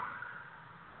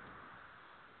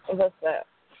 What's that?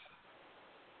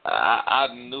 I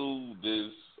knew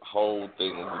this whole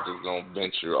thing was just gonna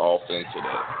venture off into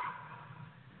that.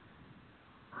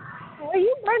 Well,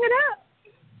 you bring it up.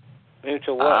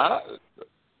 Into what?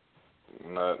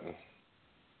 Nothing.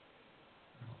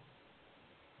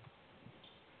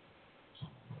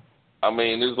 I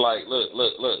mean, it's like,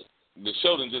 look. The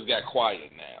show done just got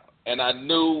quiet now. And I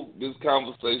knew this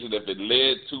conversation, if it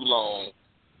led too long,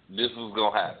 this was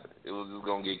going to happen. It was just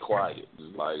going to get quiet.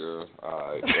 Just like, all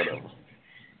right, whatever.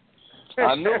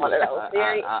 I knew it.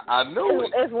 I knew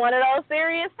it. It's one of those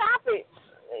serious topics.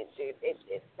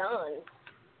 It's done.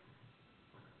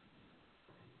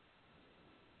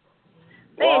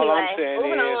 Well, anyway, all I'm saying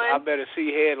is on. I better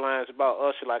see headlines about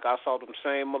Usher like I saw them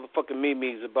same motherfucking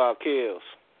memes about Kills.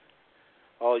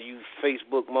 All you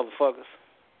Facebook motherfuckers.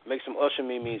 Make some Usher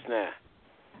memes now.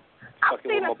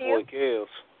 Fucking with my boy Kills.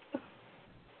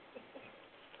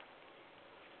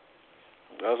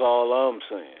 That's all I'm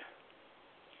saying.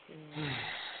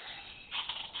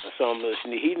 That's all I'm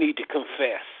listening. He need to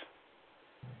confess.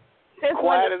 Since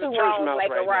Quiet when as a two church wrongs mouse make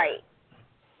right a right?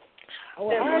 now.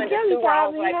 Since when two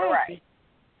wrongs make a right?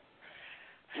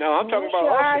 No, I'm talking about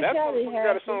Usher. That motherfucker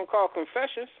got a song called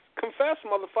Confessions. Confess,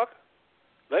 motherfucker.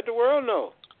 Let the world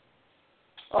know.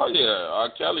 Oh, yeah. R.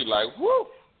 Kelly like, whoo,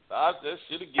 stop that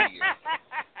shit again.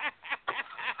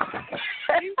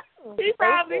 he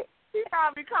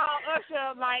probably called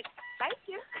Usher like, thank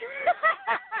you.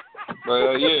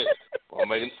 Well, yeah.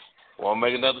 Want to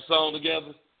make another song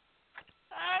together?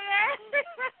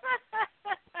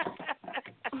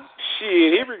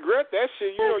 Shit, he regret that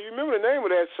shit. You know, you remember the name of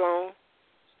that song?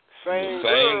 Same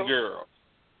girl.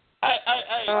 I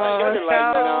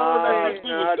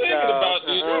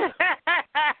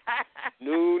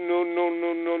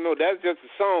No. That's just a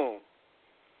song.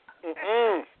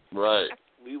 Right.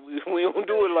 We don't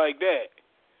do it like that.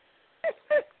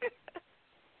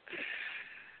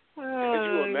 Could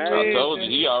you imagine? I told you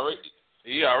he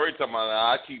already talking about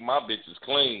I keep my bitches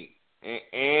clean.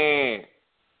 And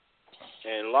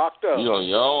locked up. You on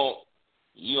your own.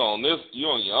 You on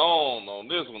your own on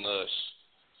this one, Ush.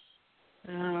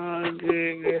 Oh,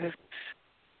 goodness.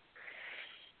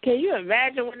 Can you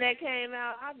imagine when that came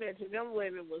out? I bet you them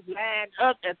women was lined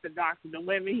up at the doctor, the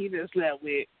women he just slept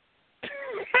with.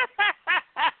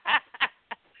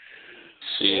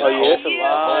 Shit. Oh, yeah, there's a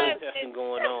lot of testing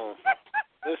going on.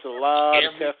 There's a lot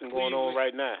of testing going on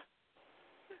right now.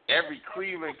 Every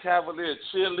Cleveland Cavalier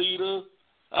cheerleader.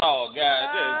 Oh,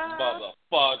 God, this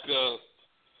motherfucker.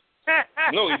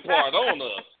 No, he poured on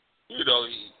us. You know,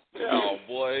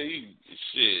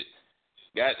 shit.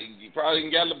 He probably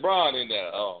even got LeBron in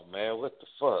there. Oh, man, what the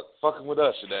fuck? Fucking with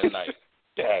Usher that night.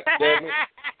 God damn it.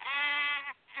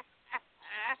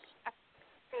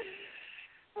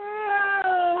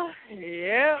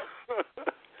 Yeah.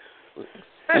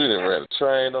 We didn't read a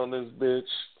train on this bitch.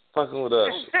 Fucking with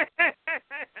Usher.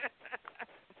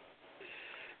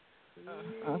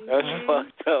 That's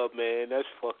fucked up, man. That's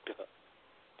fucked up.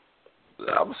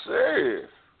 I'm serious.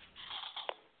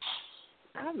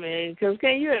 I mean, because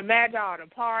can you imagine all the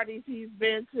parties he's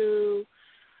been to?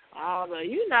 All the,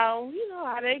 you know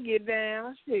how they get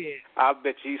down. Shit. I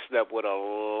bet you slept with a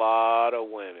lot of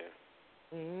women.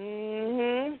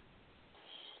 Mhm.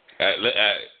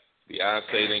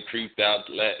 Beyonce then creeped out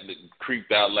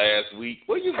last week.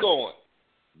 Where you going?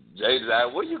 Jay,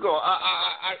 where you going?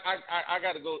 I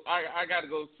gotta go. I gotta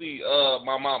go see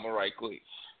my mama right quick.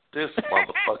 This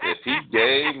motherfucker, he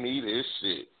gave me this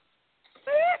shit.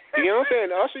 Beyonce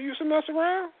and Usher used to mess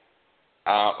around?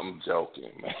 I'm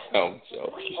joking, man. I'm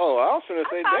joking. Oh, I was gonna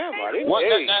say, damn, I didn't. What?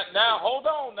 Hey. Now, hold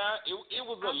on. Now, it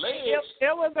was alleged.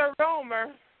 It was a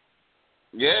rumor.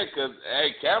 Yeah, because,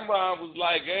 hey, Cameron was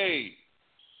like, hey,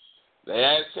 they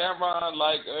asked Cameron,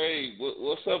 like, hey,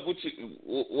 what's up with you?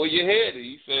 Where you headed?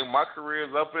 He said, my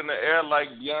career's up in the air like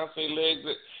Beyonce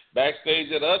legs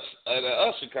backstage at an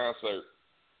Usher concert.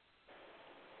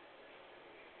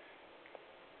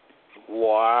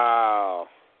 Wow.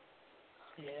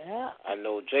 Yeah. I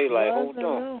know Jay like, hold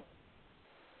on.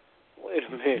 Wait a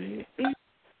minute.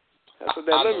 That's what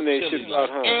that lemonade shit about,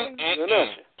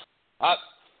 huh?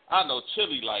 I know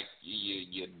Chili like,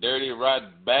 you dirty,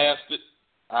 rotten bastard.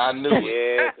 I knew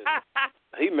it. Yeah,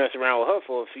 he messed around with her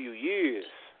for a few years.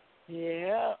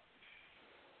 Yeah.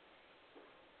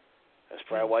 That's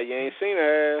probably why you ain't seen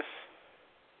her ass.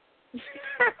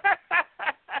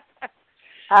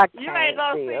 You ain't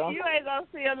gonna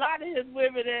see a lot of his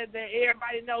women that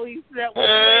everybody know he slept with.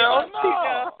 Hell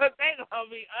no. They gonna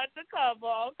be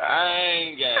undercover. I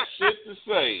ain't got shit to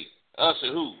say.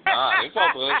 Usher who? Nah, I ain't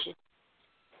talking to Usher.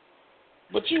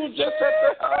 But you was just at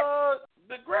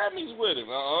the Grammys with him.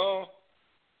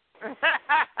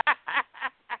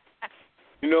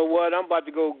 You know what? I'm about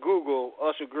to go Google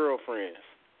Usher girlfriends.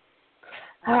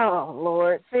 Oh,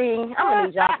 Lord. See, I'm going to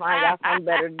need y'all to find y'all something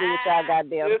better to do with y'all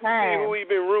goddamn Let's time. see who he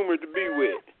been rumored to be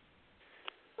with.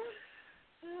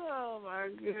 Oh, my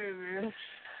goodness.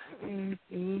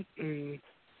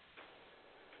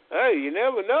 Hey, you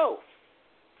never know.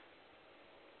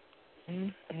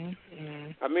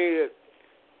 I mean,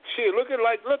 shit, look at a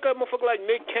motherfucker like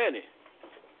Nick Cannon.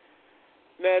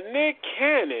 Now, Nick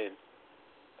Cannon,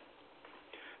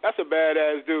 that's a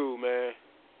badass dude, man.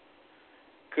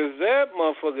 Because that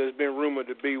motherfucker has been rumored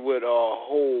to be with a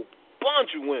whole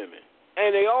bunch of women.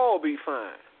 And they all be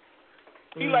fine.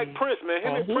 He like Prince, man.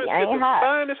 Him and Prince get the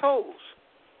finest hoes.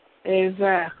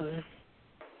 Exactly.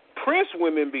 Prince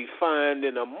women be fine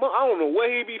in a month. I don't know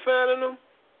where he be finding them.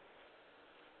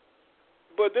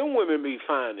 But them women be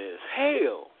fine as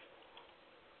hell.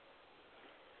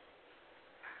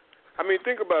 I mean,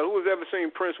 think about it. Who has ever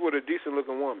seen Prince with a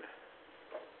decent-looking woman?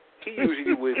 He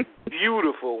usually with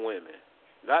beautiful women.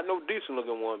 Not no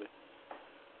decent-looking woman.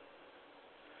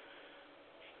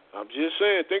 I'm just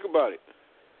saying, think about it.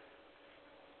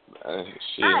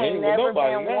 Shit, I ain't never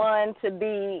been one to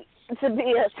be a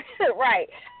right.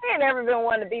 I ain't never been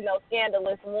one to be no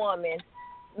scandalous woman,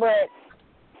 but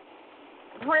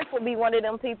Prince would be one of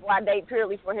them people I date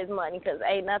purely for his money because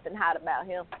ain't nothing hot about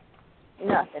him.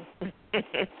 Nothing.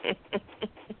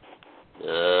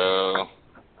 Yeah.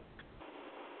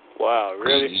 Wow,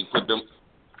 really? He put them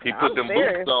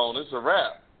boots on. It's a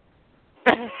wrap.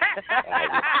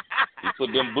 He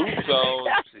put them boots on.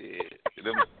 Shit.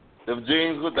 Them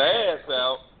jeans with the ass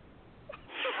out.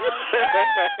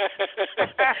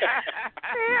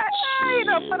 He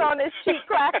done put on his cheek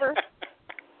clapper.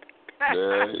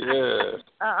 Yeah.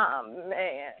 Oh,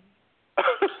 man.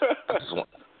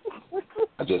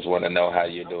 I just want to know how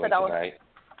you're doing tonight.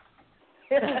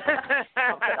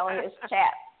 I'll put on his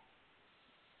chap.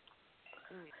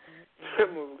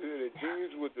 The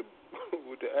jeans with the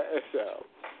ass out.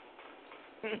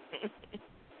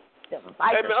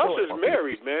 Hey, man, Usher's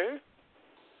married, man.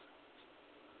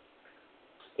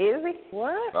 Is he?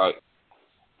 What?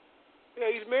 Yeah,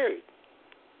 he's married.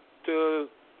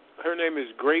 Her name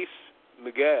is Grace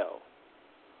Miguel.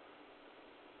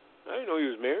 I didn't know he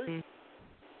was married.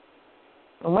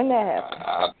 When that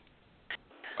happened?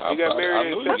 He got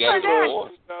married in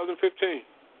 2015.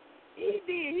 He did.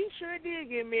 He sure did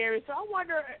get married. So I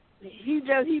wonder, he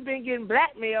been getting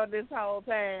blackmailed this whole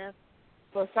time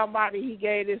for somebody he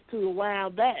gave this to a while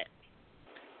back.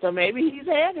 So maybe he's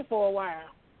had it for a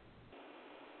while,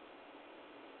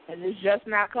 and it's just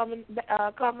not coming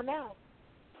out.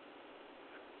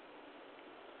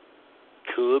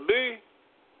 Could be.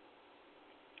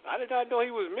 I did not know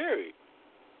he was married.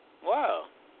 Wow,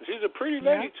 she's a pretty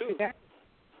lady too.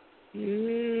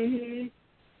 Mhm.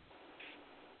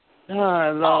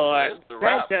 Oh Lord, it's the that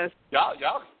rap. just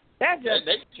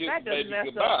they messed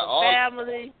goodbye. up the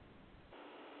family.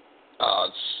 Oh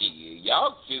shit,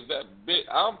 y'all kids that bit.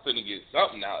 I'm finna get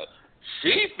something out.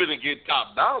 She finna get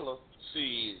top dollar.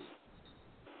 Shit.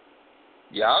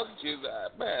 Y'all kids,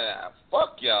 man,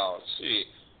 fuck y'all. Shit.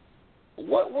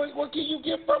 What can you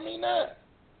get from me now?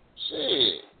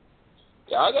 Shit.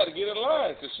 Y'all gotta get in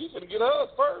line, cause she finna get hers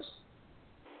first.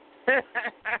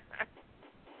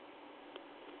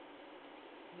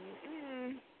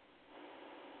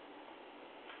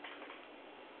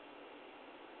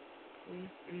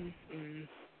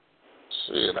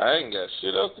 Shit, I ain't got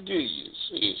shit else to give you.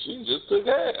 Shit, she just took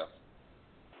half.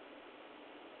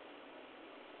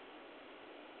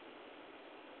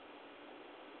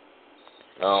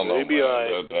 I don't know, Maybe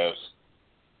man.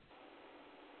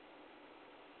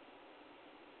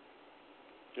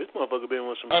 This motherfucker been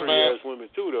with some Hey, pretty man. ass women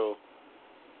too, though.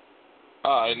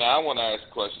 All right, now I want to ask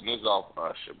a question. This is off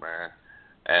Usher, man.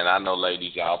 And I know,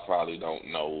 ladies, y'all probably don't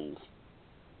know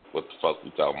what the fuck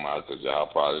we talking about because y'all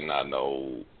probably not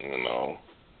know,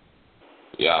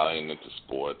 y'all ain't into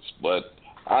sports. But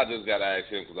I just got to ask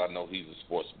him because I know he's a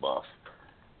sports buff.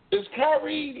 Is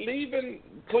Kyrie leaving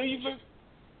Cleveland?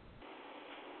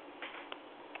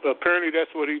 Apparently,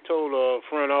 that's what he told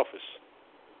front office.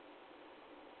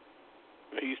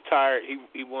 He's tired.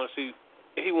 He wants to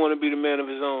be the man of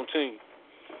his own team.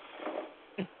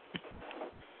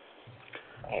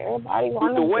 Everybody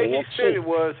wants The to way be he a said chief. it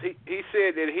was, he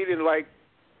said that he didn't like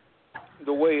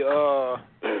the way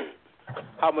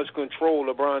how much control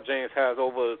LeBron James has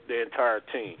over the entire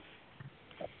team,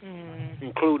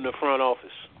 including the front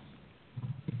office.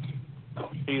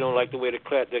 He don't like the way the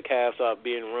Cavs are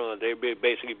being run. They're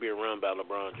basically being run by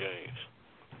LeBron James.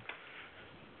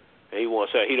 And he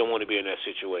don't want to be in that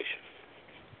situation.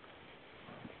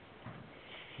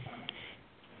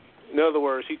 In other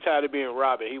words, he's tired of being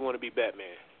Robin. He want to be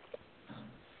Batman.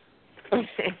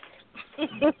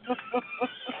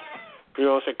 You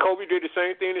know what I'm saying? Kobe did the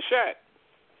same thing to Shaq.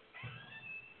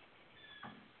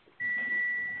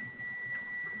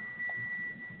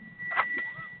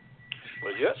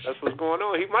 But yeah, that's what's going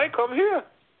on. He might come here.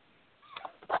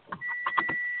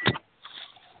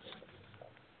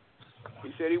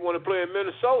 He said he want to play in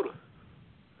Minnesota.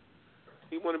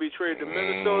 He want to be traded to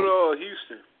Minnesota or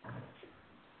Houston.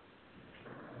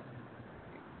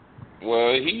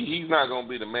 Well, he's not going to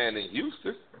be the man in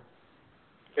Houston.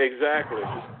 Exactly.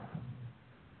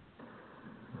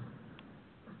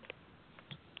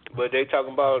 But they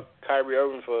talking about Kyrie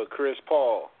Irving for Chris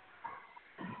Paul.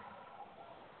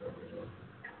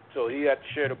 So he had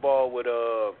to share the ball with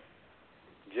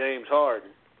James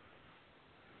Harden.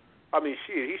 I mean,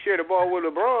 shit, he shared the ball with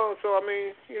LeBron, so, I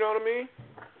mean, you know what I mean?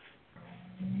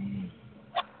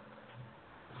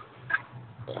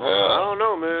 I don't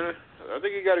know, man. I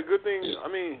think he got a good thing.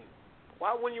 I mean,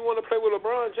 why wouldn't you want to play with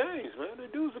LeBron James, man? The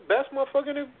dude's the best motherfucker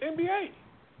in the NBA.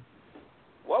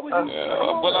 Why would you?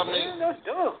 But I mean, man, that's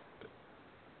dumb.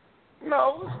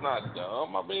 No, it's not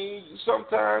dumb. I mean,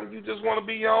 sometimes you just want to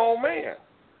be your own man.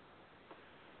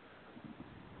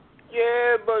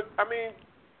 Yeah, but, I mean,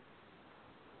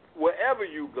 wherever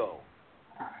you go,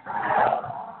 9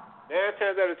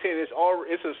 times out of 10,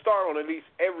 it's a star on at least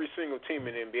every single team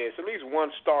in the NBA. It's at least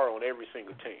one star on every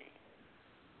single team.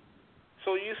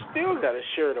 So you still got to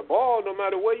share the ball no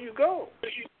matter where you go.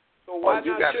 So why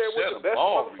not share it with the best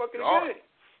motherfucker in the game?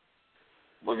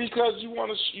 Well, because you want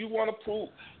to prove.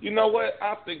 You know what?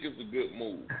 I think it's a good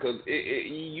move because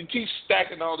you keep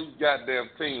stacking all these goddamn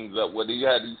teams up where you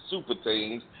have these super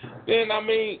teams. Then I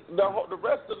mean, the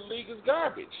rest of the league is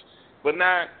garbage. But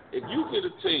now, if you get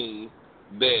a team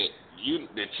that you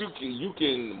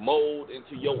can mold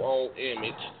into your own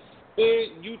image,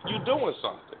 then you're doing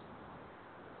something.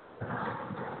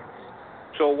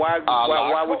 So why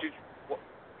would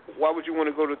you want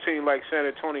to go to a team like San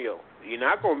Antonio? You're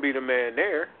not going to be the man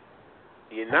there.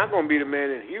 You're not going to be the man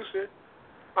in Houston.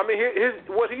 I mean,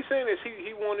 what he's saying is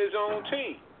he wants his own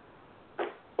team.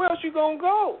 Where else you going to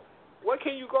go? Where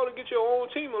can you go to get your own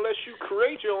team unless you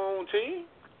create your own team?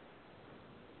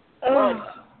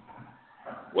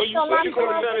 Well, you said you go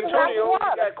to San Antonio, you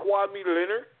got Kawhi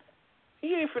Leonard.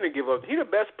 He ain't finna give up. He the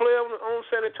best player on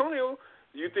San Antonio.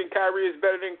 You think Kyrie is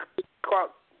better than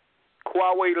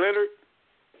Kawhi Leonard?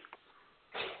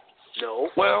 No.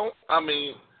 Well, I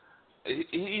mean,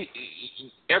 he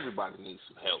everybody needs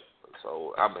some help.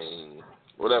 So, I mean,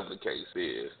 whatever the case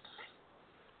is.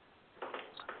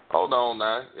 Hold on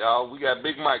now, y'all. We got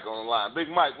Big Mike on the line. Big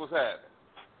Mike, what's happening?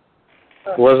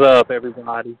 What's up,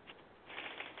 everybody?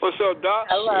 What's up, Doc?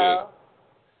 Hello.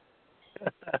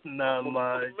 Not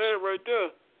much. Man, right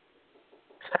there.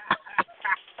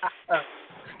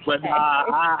 But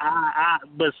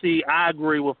but see, I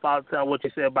agree with Foxtel what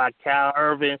you said about Cal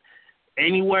Irvin.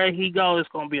 Anywhere he goes, it's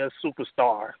gonna be a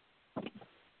superstar.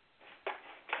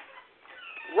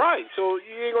 Right. So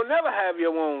you ain't gonna never have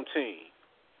your own team.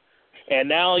 And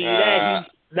not only that,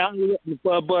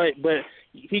 but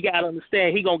he gotta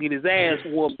understand he gonna get his ass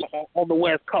whooped on the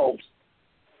West Coast.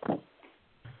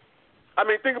 I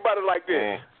mean, think about it like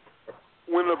this: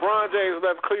 when LeBron James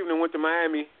left Cleveland and went to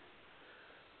Miami,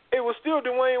 it was still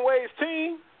Dwayne Wade's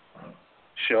team.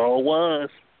 Sure was.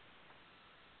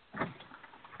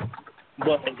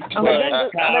 But didn't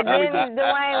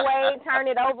Dwayne Wade turn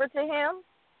it over to him?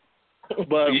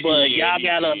 But y'all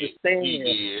gotta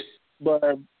understand.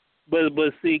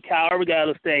 But see, Kyle Irving gotta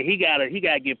understand. He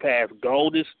gotta get past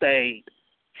Golden State.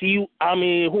 Who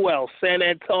else? San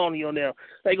Antonio. Now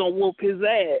they gonna whoop his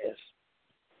ass.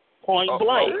 Point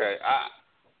blank. Okay,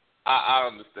 I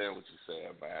understand what you're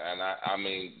saying, man, and I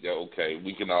mean, okay,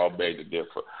 we can all beg to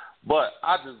differ, but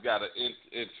I just got an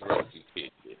interesting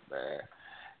tidbit, man,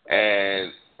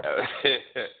 and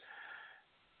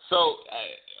so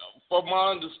from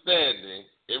my understanding,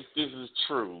 if this is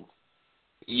true,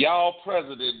 y'all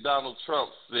President Donald Trump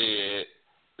said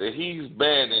that he's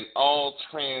banning all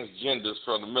transgenders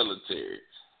from the military.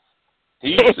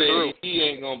 He said he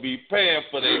ain't gonna be paying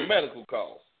for their medical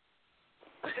costs.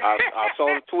 I saw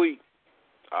the tweet.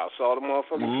 I saw the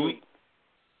motherfucking tweet.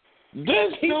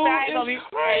 This dude is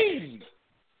crazy.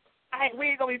 We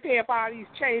ain't gonna be paying for all these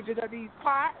changes of these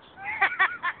parts.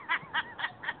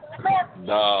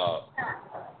 Nah.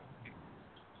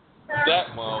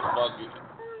 That motherfucker.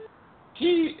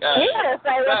 He gonna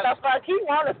say what the fuck he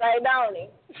wanna say, don't he?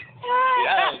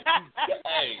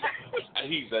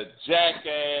 He's a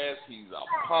jackass. He's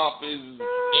a pompous,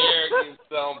 arrogant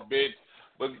son bitch.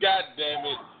 But goddamn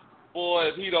it, boy,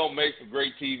 if he don't make some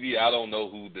great TV, I don't know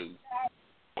who do.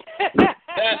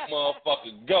 That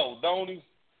motherfucker go, don't he?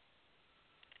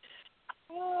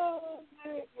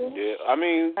 Yeah, I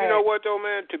mean, you know what though,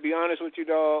 man? To be honest with you,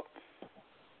 dog,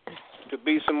 to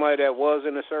be somebody that was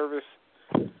in the service,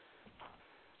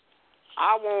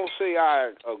 I won't say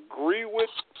I agree with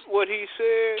what he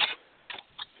said,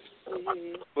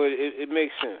 but it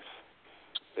makes sense.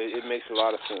 It makes a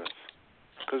lot of sense.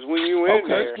 Because when you in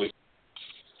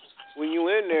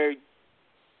there,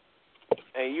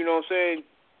 and you know what I'm saying,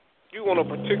 you want a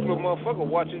particular motherfucker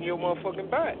watching your motherfucking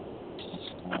back.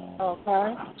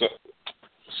 Okay.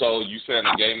 So you saying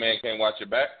a gay man can't watch your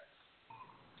back?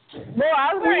 Well,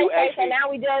 I was going to say, so now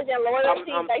we judging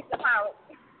loyalty based upon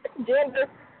gender.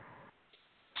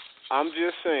 I'm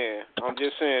just saying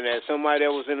that somebody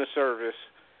that was in the service,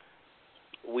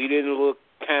 we didn't look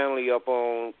kindly up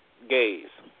on gays.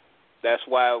 That's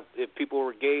why if people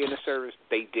were gay in the service,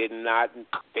 they didn't let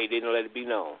it be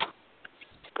known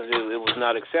because it was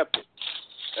not accepted.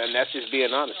 And that's just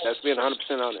being honest. That's being 100%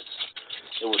 honest.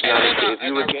 It was not. If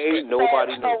you were gay,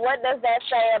 nobody knew. So what does that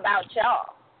say about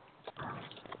y'all?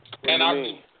 And I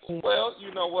mean, well,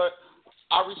 you know what?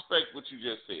 I respect what you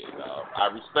just said, dog.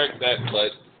 I respect that,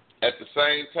 but at the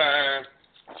same time,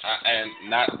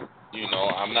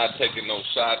 I'm not taking no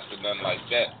shots or nothing like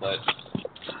that, but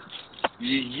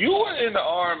you were in the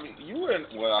Army.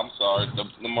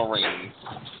 The Marines.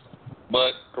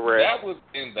 But correct. That was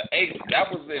in the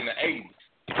 80s.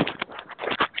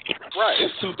 Right.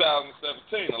 It's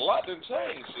 2017. A lot done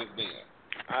changed since then.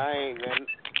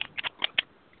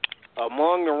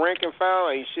 Among the rank and file,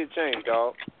 ain't shit changed,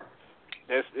 dog.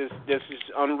 This is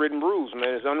unwritten rules,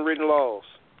 man. It's unwritten laws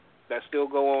that still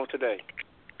go on today.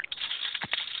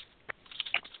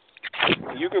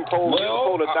 You can poll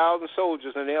 1,000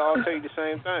 soldiers, and they all tell you the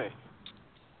same thing.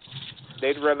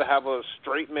 They'd rather have a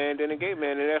straight man than a gay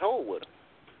man in that hole with them.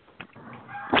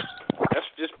 That's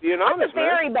just being honest,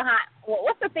 man.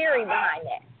 What's the theory behind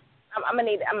that? I'm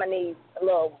gonna need a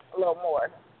little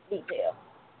more detail.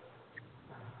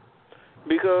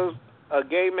 Because a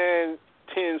gay man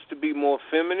tends to be more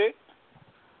feminine,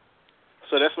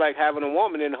 so that's like having a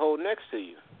woman in the hole next to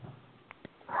you.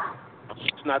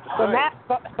 It's not the same.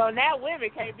 So now women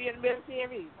can't be in the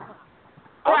military.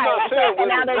 I'm not saying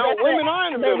women are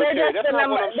in the military. That's not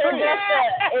what I'm saying.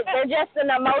 They're just an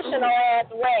emotional ass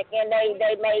wreck, and they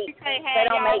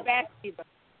don't make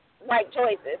right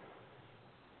choices.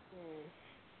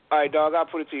 All right, dog. I'll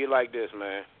put it to you like this,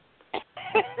 man.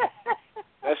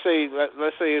 Let's say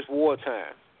it's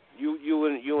wartime. You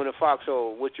in a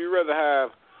foxhole. Would you rather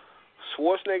have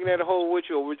Schwarzenegger in that hole with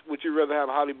you, or would you rather have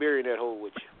Halle Berry in that hole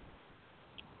with you?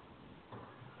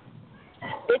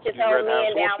 Bitches hold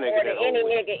men down more than any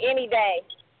nigga any day.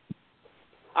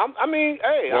 I'm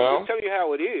just telling you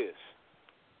how it is.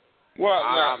 Well,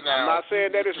 I'm not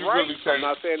saying that it's right. Really I'm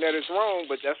not saying that it's wrong,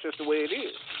 but that's just the way it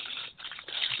is.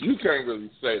 You can't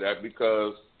really say that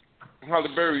because Halle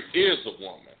Berry is a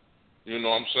woman. You know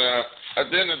what I'm saying? At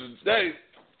the end of the day,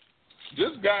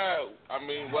 this guy, I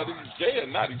mean, whether he's gay or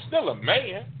not, he's still a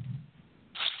man.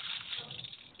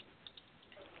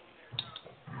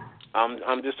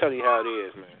 I'm just telling you how it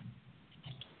is, man.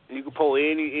 You can poll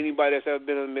anybody that's ever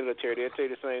been in the military, they'll tell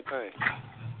you the same thing.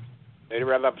 They'd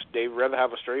rather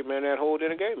have a straight man at hole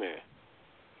than a gay man.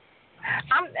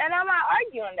 I'm not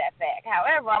arguing that fact.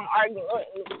 However, I'm arguing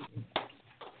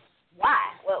why.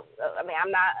 Well, I mean,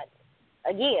 I'm not.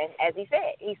 Again, as he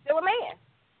said, he's still a man.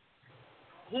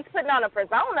 He's putting on a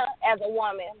persona as a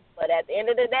woman, but at the end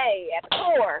of the day, at the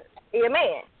core, he's a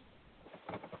man.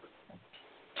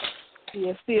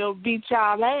 He'll still beat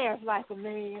y'all ass like a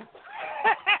man.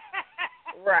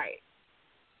 Right.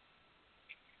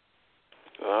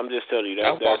 I'm just telling you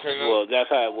that's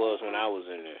how it was when I was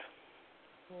in there.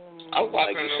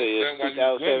 Like you said,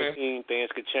 2017, things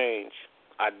could change.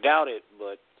 I doubt it,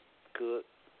 but could.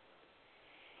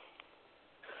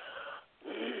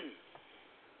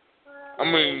 I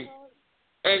mean,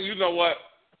 and you know what?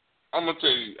 I'm gonna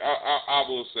tell you. I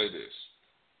will say this.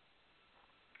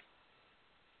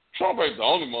 Trump ain't the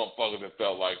only motherfucker that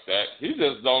felt like that. He's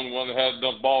just the only one that had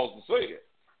enough balls to say it.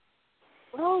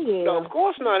 Oh yeah. No, of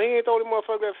course not. He ain't the only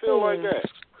motherfucker that feel like that.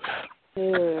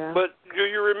 Yeah. But do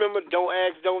you remember "Don't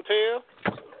Ask, Don't Tell"?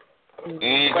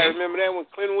 Anybody remember that when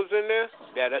Clinton was in there?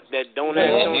 That "Don't Ask,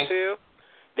 Don't Tell."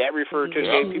 That referred to the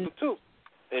gay people too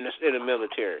in the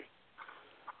military.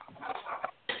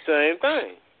 Same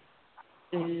thing.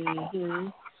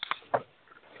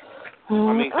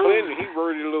 I mean, Clinton, he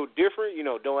worded it a little different. You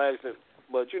know, don't ask him.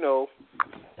 But, you know,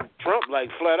 Trump, like,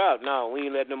 flat out, no, we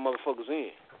ain't letting them motherfuckers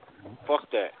in. Fuck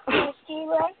that.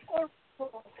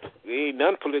 There ain't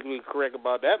nothing politically correct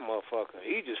about that motherfucker.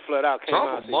 He just flat out came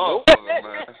out and said, nope,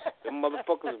 man. them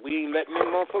motherfuckers, we ain't letting them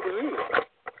motherfuckers in.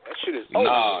 That shit is over.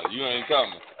 Nah, you ain't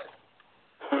coming.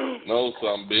 No,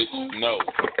 some bitch, no.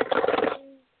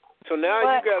 So now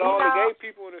you got all the gay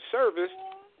people in the service.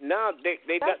 Now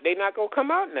they not gonna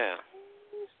come out now.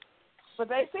 But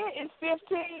they said it's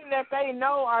 15 that they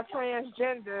know are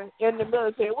transgender in the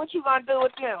military. What you gonna do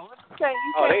with them? You can't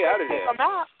they out of kick there. them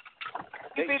out.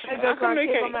 You think they just gonna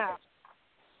kick them out?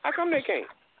 How come they can't?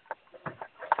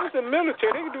 It's the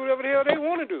military. They can do whatever the hell they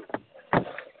want to do.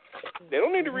 They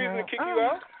don't need a reason to kick you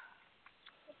out.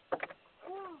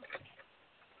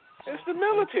 It's the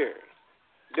military.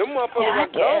 Them motherfuckers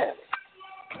are gone.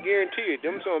 Guarantee it.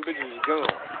 Them some bitches is gone.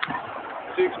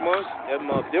 6 months, them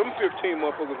 15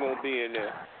 motherfuckers won't be in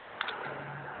there.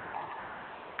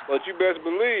 But you best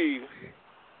believe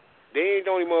they ain't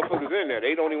the only motherfuckers in there.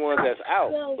 They the only ones that's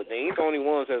out, but they ain't the only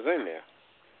ones that's in there.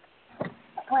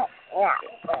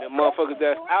 The motherfuckers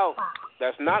that's out,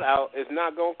 that's not out, is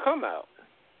not gonna come out.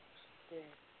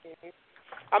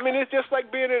 I mean, it's just like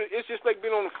being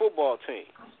on a football team.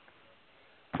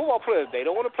 Football players, they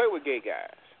don't want to play with gay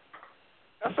guys.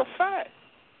 That's a fact.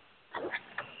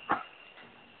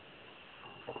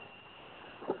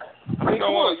 You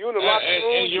know what? You in the locker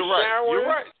room, and you're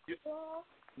right.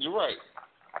 You're right.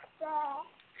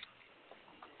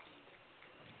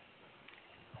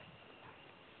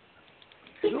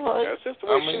 That's just the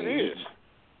way shit is.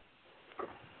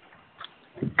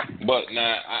 But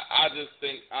now,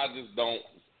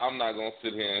 I'm not going to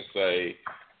sit here and say,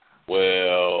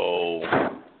 well,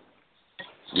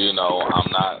 you know,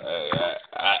 I'm not,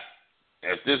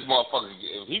 if this motherfucker,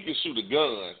 if he can shoot a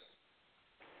gun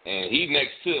and he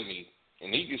next to me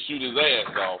and he can shoot his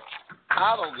ass off,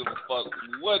 I don't give a fuck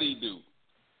what he do.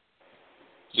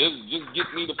 Just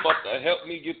get me the fuck, help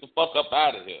me get the fuck up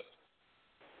out of here.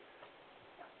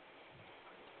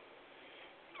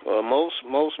 Well,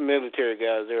 most military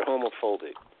guys, they're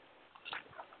homophobic.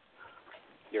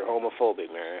 They're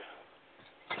homophobic, man.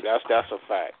 That's a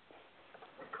fact.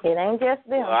 It ain't just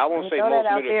them. Well, I won't say most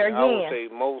military. I would say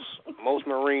most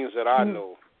Marines that I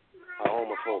know are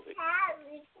homophobic.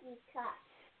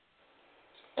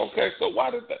 Okay, so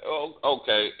why did that? Oh,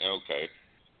 okay.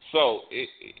 So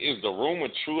is the rumor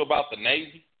true about the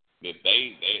Navy that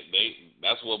they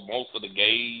that's where most of the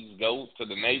gays go, to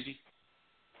the Navy?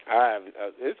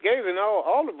 It's gays in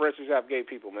all the branches have gay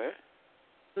people, man.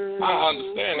 I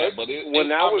understand that, but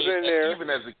when I was in there, even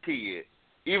as a kid,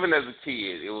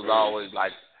 it was always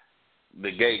like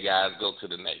the gay guys go to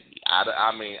the Navy.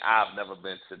 I mean, I've never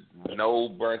been to no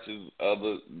branches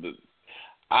other.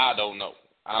 I don't know.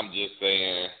 I'm just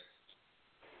saying.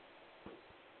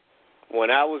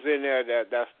 When I was in there,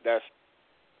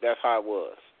 that's how it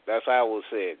was. That's how it was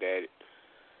said, that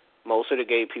most of the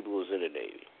gay people was in the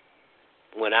Navy.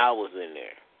 when I was in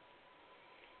there.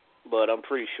 But I'm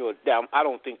pretty sure, I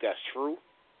don't think that's true.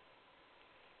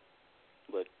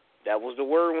 But that was the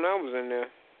word when I was in there.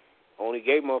 Only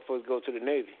gay motherfuckers go to the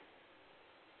Navy.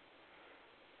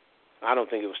 I don't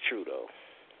think it was true, though.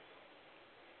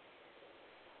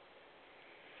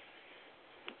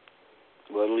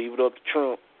 But leave it up to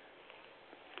Trump.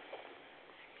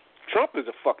 Trump is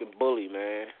a fucking bully,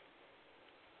 man.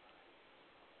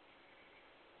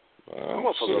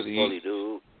 Motherfucker bully,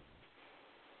 dude.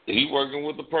 He working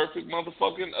with the perfect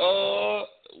motherfucking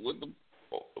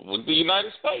with the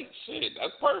United States. Shit,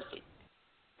 that's perfect.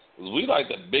 'Cause we like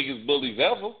the biggest bullies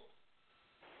ever.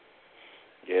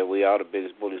 Yeah, we are the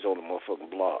biggest bullies on the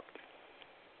motherfucking block.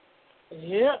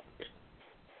 Yep.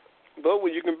 But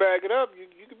when you can back it up,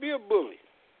 you can be a bully.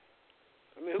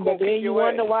 I mean, who but gonna then kick you your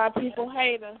wonder ass? why people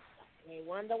hate us. They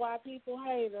wonder why people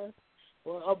hate us.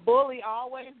 Well, a bully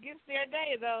always gets their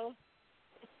day, though.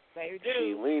 They do.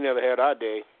 Shit, we ain't never had our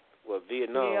day. Well,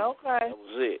 Vietnam. Yeah, okay. That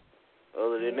was it.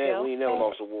 Other than that, we ain't never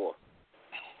lost a war.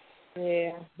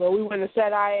 Yeah, but we wouldn't have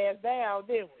set our ass down,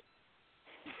 did we?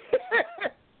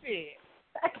 Shit.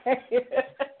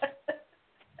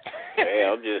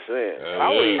 Yeah, I'm just saying.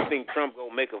 I don't even think Trump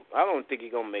gonna make a. I don't think he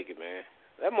gonna make it, man.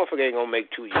 That motherfucker ain't gonna make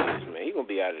 2 years, man. He gonna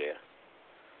be out of there.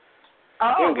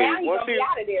 Oh, now he's gonna be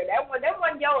out of there. That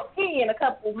wasn't your opinion a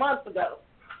couple months ago.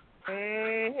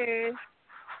 Mhm.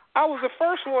 I was the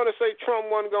first one to say Trump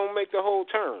wasn't gonna make the whole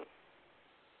term.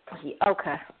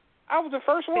 Okay. I was the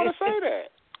first one to say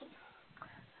that.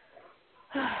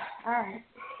 All right.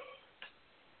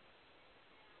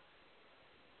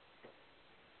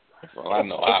 Well, I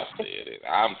know I said it.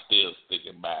 I'm still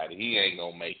sticking by it. He ain't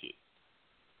gonna make it.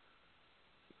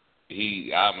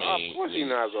 Of course he's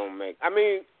not gonna make. I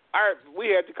mean, we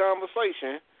had the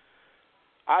conversation.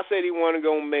 I said he wasn't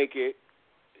gonna make it.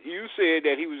 You said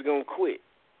that he was gonna quit.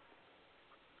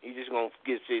 He just gonna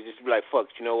just be like, fuck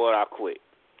it, you know what? I'll quit.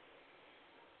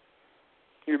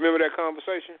 You remember that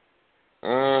conversation?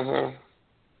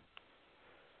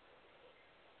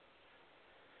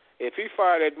 If he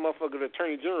fired that motherfucker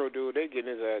attorney general dude, they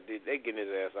getting his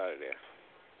ass out of there.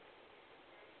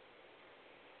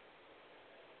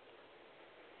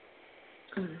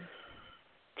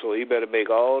 So he better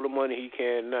make all the money he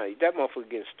can now. That motherfucker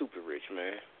getting stupid rich,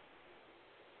 man.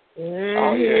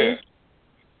 Oh yeah.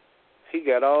 He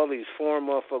got all these foreign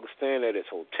motherfuckers staying at his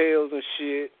hotels and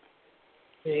shit.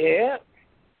 Yeah.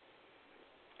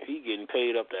 He getting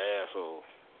paid up the asshole.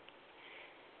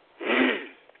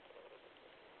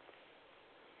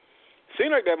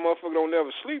 Seems like that motherfucker don't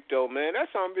never sleep though, man. That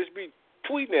son bitch be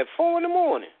tweeting at 4 in the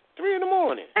morning, 3 in the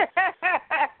morning.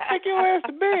 Take your ass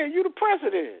to bed. You the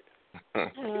president.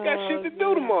 You got shit to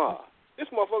do tomorrow. This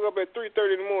motherfucker up at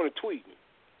 3:30 in the morning tweeting.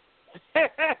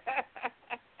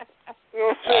 You know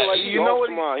what I'm saying? Like he's off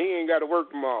tomorrow. He ain't got to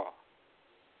work tomorrow.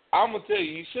 I'm gonna tell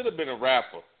you, he should have been a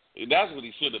rapper. That's what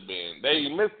he should have been. They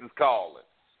missed his calling,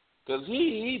 cause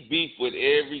he beef with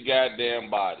every goddamn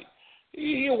body.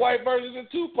 He a white version of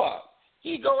Tupac.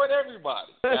 He go at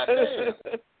everybody. Goddamn.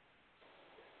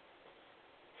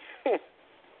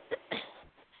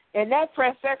 And that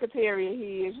press secretary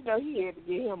he is, he had to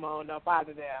get him on up out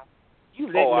of there. You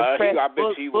let I press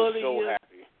bet he was so you.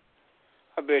 happy.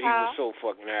 I bet he was so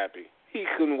fucking happy. He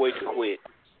couldn't wait to quit.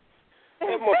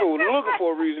 That motherfucker was looking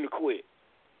for a reason to quit.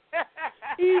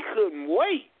 He couldn't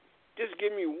wait. Just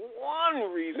give me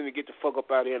one reason to get the fuck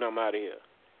up out of here and I'm out of here.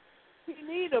 He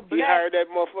need a black. He hired that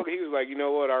motherfucker. He was like, you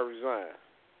know what, I resign.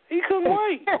 He couldn't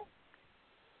wait.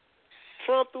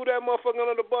 Trump threw that motherfucker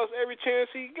under the bus every chance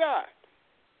he got.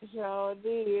 Sure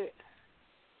did.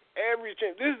 Every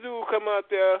chance. This dude come out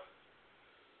there,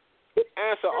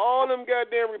 answer all them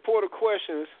goddamn reporter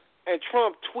questions, and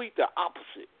Trump tweet the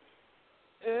opposite.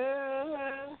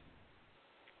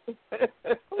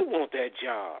 Who want that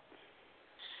job?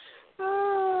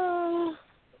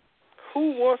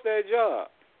 Who wants that job?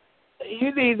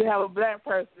 You need to have a black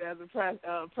person as a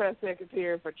press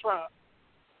secretary for Trump.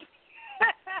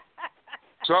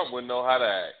 Trump wouldn't know how to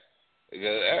act.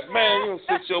 Man, you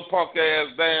sit your punk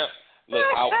ass down. Look,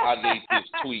 I need this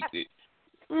tweeted.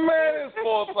 Man, it's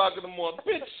 4 o'clock in the morning.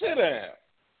 Bitch, sit down.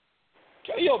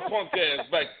 Get your punk ass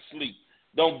back to sleep.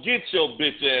 Don't get your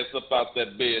bitch ass up out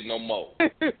that bed no more.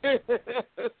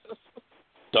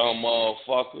 Dumb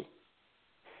motherfucker.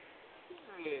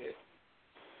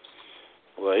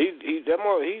 Well, he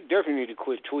definitely need to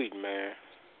quit tweeting, man.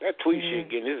 That tweet shit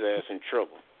getting his ass in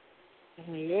trouble.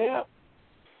 Yeah.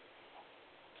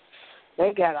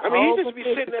 They got a whole he just be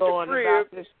sitting at the crib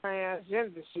about this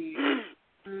transgender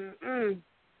shit.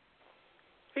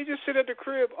 He just sit at the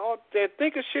crib all day,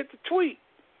 think of shit to tweet.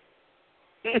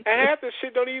 And half the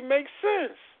shit don't even make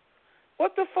sense.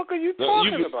 What the fuck are you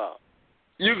talking about?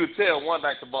 You could tell one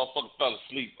night the motherfucker fell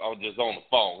asleep on the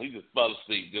phone. He just fell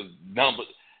asleep, just numbered.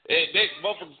 They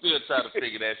motherfuckers still trying to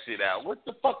figure that shit out. What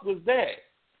the fuck was that?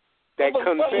 That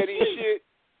confetti shit?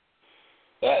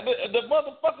 The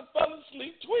motherfucker fell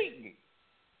asleep tweeting.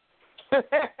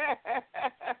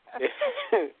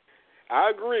 I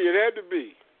agree. It had to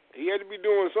be. He had to be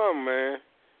doing something, man.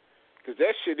 Because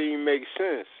that shit didn't even make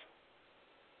sense.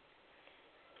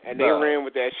 And they ran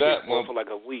with that shit for like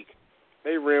a week.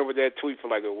 They ran with that tweet for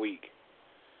like a week.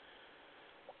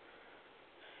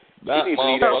 That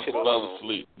motherfucker fell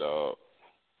asleep, dog.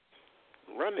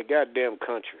 Run the goddamn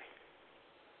country.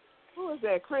 Who was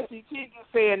that? Chrissy Teigen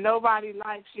saying nobody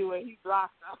likes you and he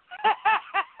blocked them.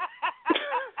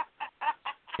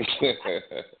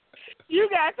 You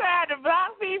got time to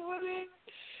block people, then?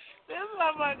 This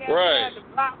motherfucker got time to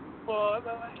block people. So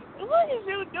like, what is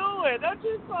you doing? Don't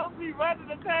you supposed to be running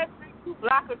the country? You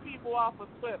blocking people off of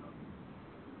Twitter.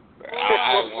 That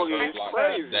motherfucker is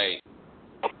crazy.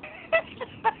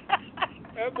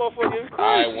 That motherfucker is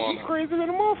crazy. He's crazy than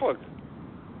a motherfucker.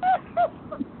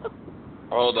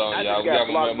 Hold on, y'all. We got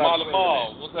Marlon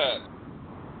Ball. What's that?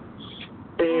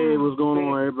 Hey, what's going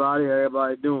on, everybody? How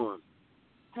everybody doing?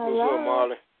 Hello. What's up,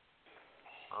 Marlon?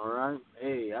 All right.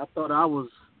 Hey, I thought I was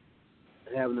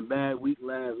having a bad week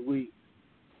last week.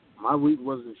 My week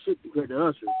wasn't shit compared to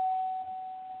Usher.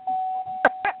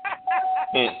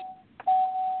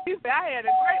 You said I had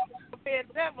a great week compared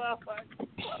to that motherfucker.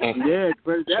 Yeah,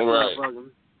 compared to that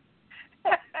motherfucker.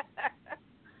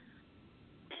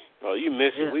 Oh, you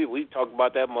missed it. We talked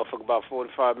about that motherfucker about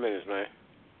 45 minutes, man.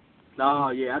 No,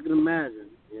 yeah, I can imagine,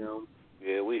 you know.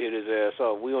 Yeah, we hit his ass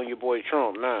up. We on your boy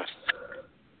Trump now.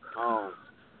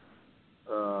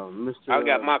 Mr. I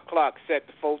got my clock set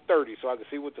to 4:30 so I can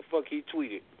see what the fuck he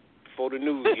tweeted before the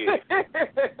news get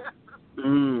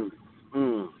it.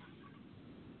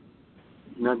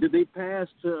 Now, did they pass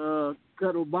to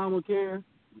cut Obamacare?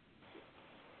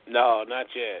 No, not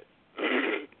yet.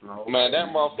 Man, that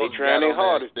motherfucker they trying their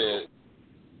hardest.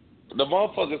 The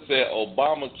motherfucker said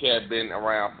Obamacare been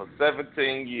around for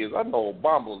 17 years. I know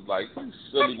Obama was like, you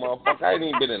silly motherfucker. I ain't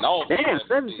even been in office. Damn,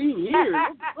 17 years?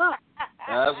 What the fuck?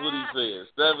 That's what he said,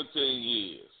 17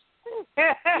 years.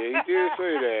 Yeah, he did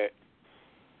say that.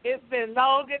 It's been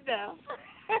long enough.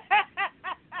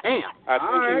 Damn. I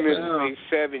think he meant to say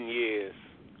 7 years.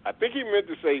 I think he meant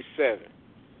to say 7.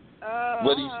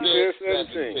 But he said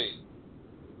 17.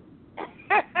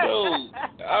 Dude,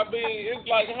 I mean, it's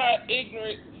like how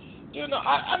ignorant. You know,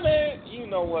 I mean, you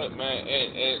know what, man?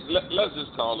 And let's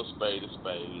just call a spade a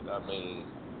spade. I mean,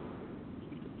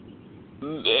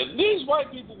 these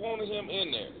white people wanted him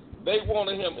in there. They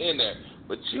wanted him in there.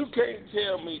 But you can't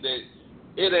tell me that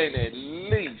it ain't at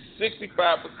least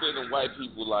 65% of white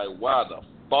people like, why the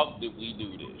fuck did we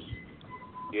do this?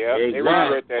 Yeah, exactly. They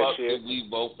regret that why the fuck shit. did we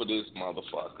vote for this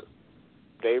motherfucker?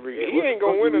 He ain't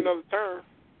gonna win another term.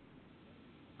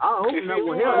 I hope not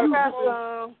with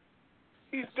him.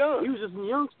 He's done. He was just in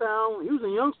Youngstown. He was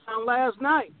in Youngstown last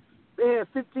night. They had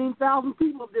 15,000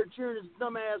 people up there cheering his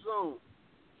dumb ass on.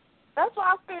 That's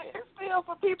why I feel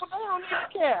for people. They don't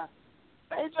even care.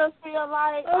 They just feel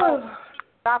like,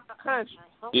 stop the country.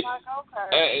 I'm like,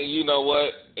 okay. And you know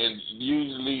what? And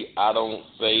usually I don't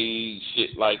say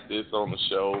shit like this on the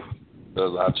show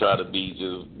because I try to be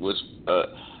just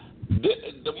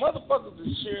the motherfuckers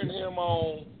that's cheering him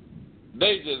on. I'm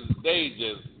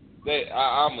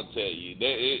gonna tell you,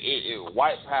 it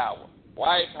white power.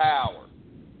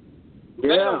 Yeah.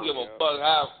 They don't give a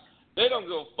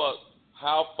fuck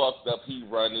how fucked up he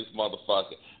run this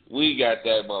motherfucker. We got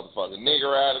that motherfucking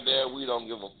nigger out of there. We don't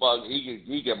give a fuck.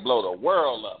 He can blow the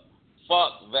world up.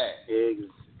 Fuck that.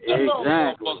 Exactly. No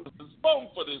motherfuckers is voting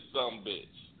for this dumb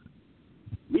bitch.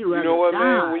 You know what,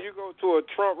 man? When you go to a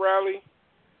Trump rally,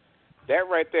 that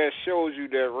right there shows you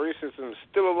that racism is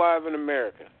still alive in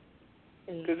America.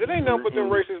 Because it ain't nothing but them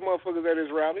racist motherfuckers at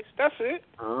his rallies. That's it.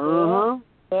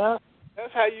 Yeah.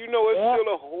 That's how you know it's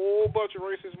still a whole bunch of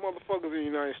racist motherfuckers in the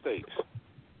United States.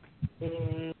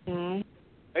 Mm-hmm.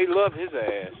 They love his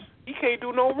ass. He can't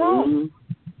do no wrong.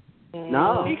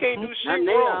 No. He can't do shit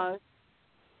wrong.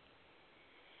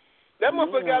 That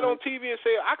motherfucker got on TV and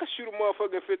said, I could shoot a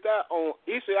motherfucker in Fifth Avenue.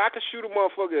 He said, I could shoot a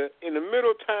motherfucker in the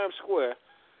middle of Times Square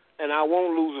and I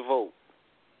won't lose a vote.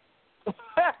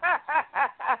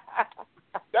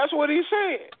 That's what he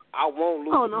said. I won't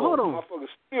lose a vote. Hold on. Motherfucker's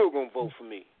still going to vote for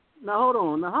me. Now, hold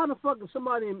on. Now, how the fuck is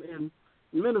somebody in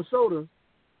Minnesota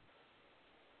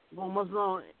going much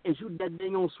long and shoot that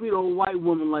dang old sweet old white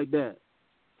woman like that?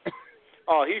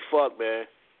 Oh, he fucked, man.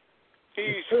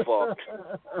 He's fucked.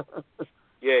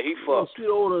 Yeah, Yeah, he fucked. Sweet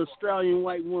old Australian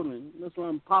white woman. That's why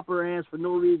I'm pop her ass for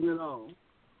no reason at all.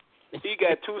 He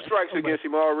got 2 strikes against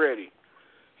him already.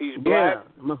 He's black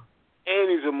Yeah. and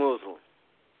he's a Muslim.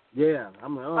 Yeah.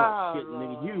 I'm like, oh shit,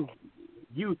 nigga,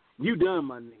 you done,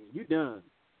 my nigga. You done.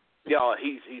 Y'all,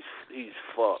 he's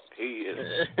fucked. He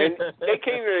is. And they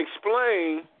can't even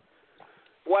explain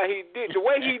why he did the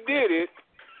way he did it.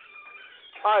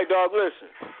 All right, dog, listen.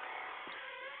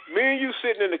 Me and you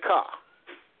sitting in the car.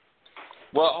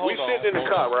 Well, Sitting in the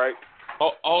car, right?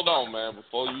 Hold on, man.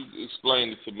 Before you explain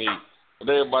it to me,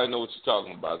 let everybody know what you're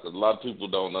talking about, because a lot of people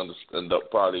don't understand.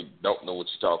 Probably don't know what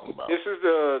you're talking about. This is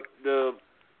the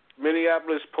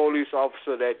Minneapolis police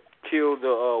officer that killed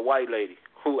the white lady,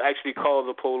 who actually called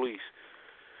the police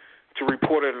to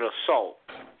report an assault.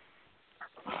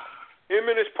 Him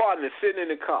and his partner sitting in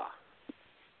the car.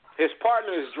 His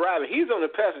partner is driving. He's on the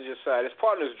passenger side. His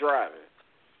partner's driving.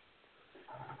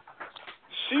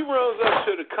 She runs up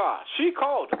to the car. She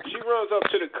called him. She runs up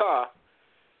to the car.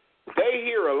 They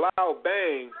hear a loud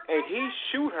bang, and he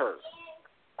shoot her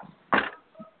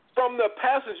from the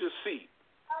passenger seat.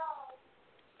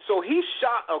 So he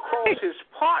shot across his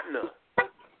partner.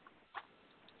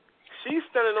 She's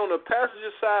standing on the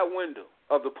passenger side window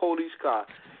of the police car.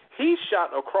 He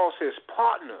shot across his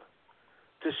partner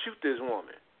to shoot this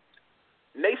woman.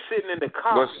 And they sitting in the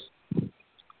car.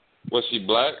 Was she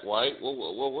black, white? What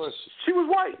was she? She was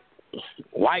white.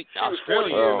 White, She was 40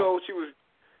 years old. She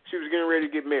was getting ready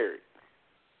to get married.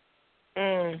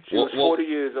 She was 40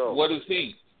 years old. What is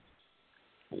he?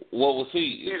 What was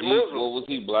he? He's Muslim. What was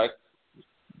he, black?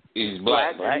 He's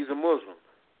black. black. And he's a Muslim.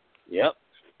 Yep.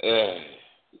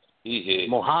 He hit.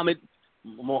 Mohammed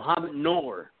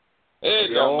Noor.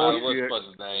 It don't matter what the fuck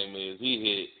his name is. He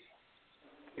hit.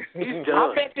 He's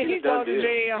done. I bet that he's going to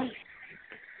jail.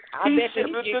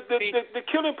 The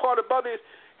killing part about it is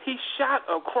he shot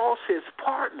across his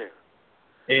partner.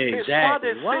 Exactly. His partner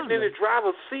is sitting in the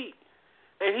driver's seat,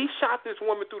 and he shot this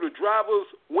woman through the driver's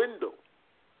window.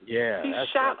 Yeah, he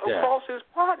shot across his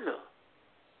partner.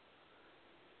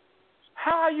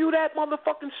 How are you that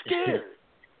motherfucking scared?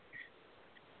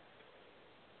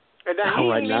 And now he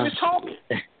ain't even talking.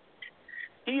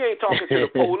 He ain't talking to the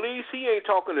police. He ain't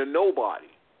talking to nobody.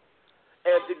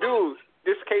 And the dude,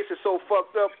 this case is so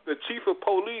fucked up, the chief of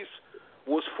police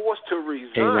was forced to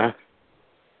resign.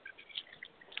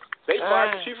 They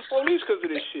fired the chief of police because of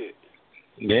this shit.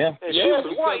 Yeah. And she was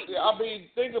white. I mean,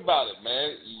 think about it,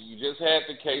 man. You just had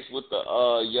the case with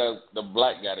the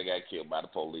black guy that got killed by the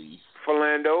police.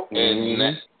 Philando. And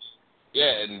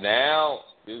and now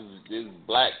this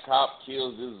black cop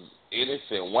kills this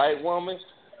innocent white woman.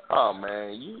 Oh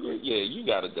man, you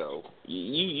gotta go.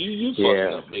 You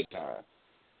fucked up big time.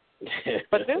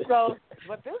 But this goes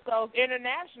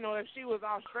international. If she was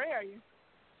Australian.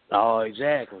 Oh,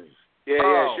 exactly.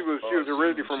 Yeah, she was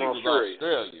originally from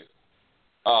Australia.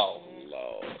 Oh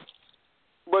Lord.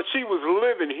 But she was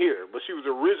living here. But she was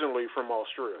originally from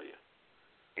Australia.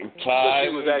 But she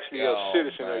was actually a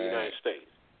citizen of the United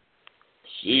States.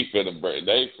 They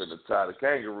finna tie the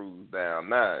kangaroos down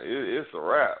now. It's a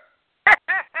wrap.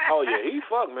 Oh yeah, he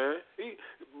fucked, man.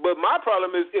 But my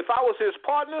problem is, if I was his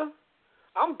partner,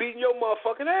 I'm beating your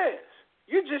motherfucking ass.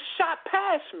 You just shot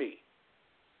past me.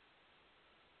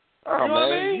 Oh, you know man,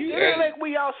 what I mean? It ain't like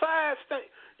we outside.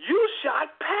 You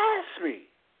shot past me.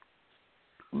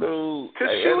 Dude,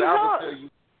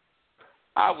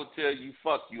 I would tell you,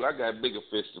 fuck you. I got bigger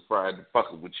fish to fry than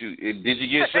fucking with you. Did you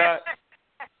get shot?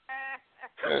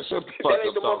 Man, shut the fuck that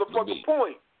ain't the motherfucking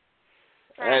point.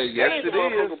 Hey, yes, that ain't the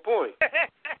motherfucking point.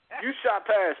 You shot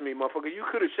past me, motherfucker. You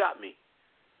could have shot me.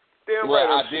 Damn well,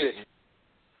 right, I didn't.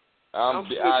 I'm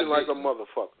snitching like a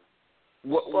motherfucker.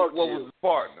 What was his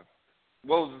partner?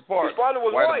 What was his partner? His partner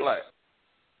was white. white. Or black?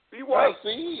 He white.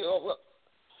 See,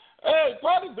 hey,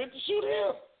 probably meant to shoot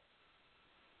him.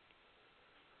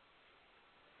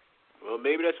 Well,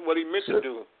 maybe that's what he meant to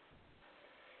do.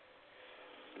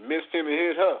 Missed him and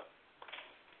hit her.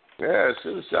 Yeah,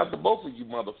 should have shot the both of you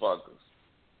motherfuckers.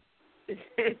 He's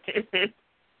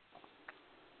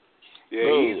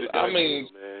a man.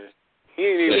 He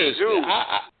ain't even do.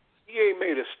 He ain't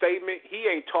made a statement. He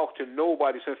ain't talked to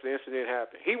nobody since the incident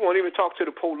happened. He won't even talk to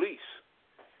the police.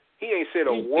 He ain't said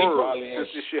a word since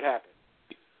this shit happened.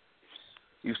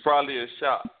 He's probably in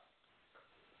shock.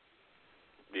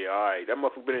 Yeah, all right. That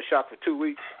motherfucker been in shock for 2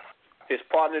 weeks. His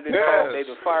partner didn't talk. They've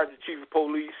been fired the chief of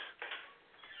police.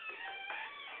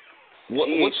 What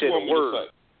you want me to say?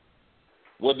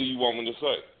 What do you want me to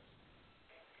say?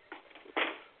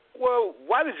 Well,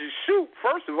 why did you shoot,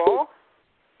 first of all?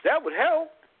 That would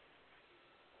help.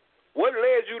 What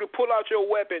led you to pull out your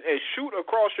weapon and shoot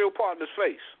across your partner's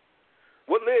face?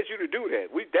 What led you to do that?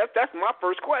 That's my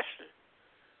first question.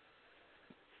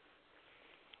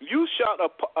 You shot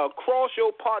across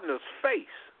your partner's face.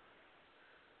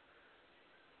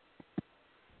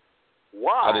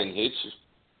 Why? I didn't hit you.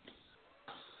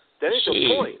 That ain't the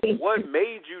Shit. point. What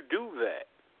made you do that?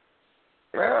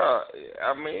 Yeah,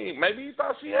 I mean, maybe you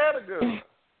thought she had a gun.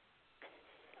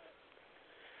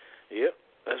 Yep,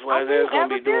 that's why they're going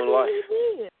to be doing life.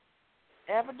 He did.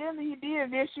 Evidently he did.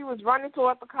 And then she was running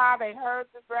toward the car. They heard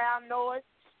the ground noise.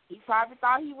 He probably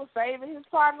thought he was saving his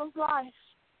partner's life.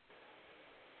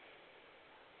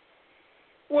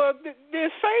 Well, then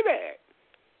say that.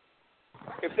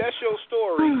 If that's your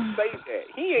story, say that.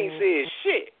 He ain't said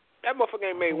shit. That motherfucker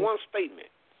ain't made one statement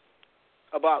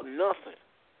about nothing.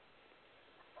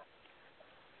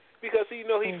 Because he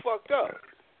know he fucked up.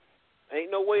 Ain't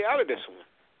no way out of this one.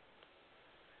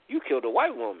 You killed a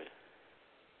white woman.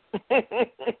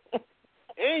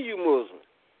 And you Muslim.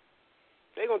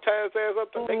 They gonna tie his ass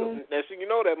up. Next thing you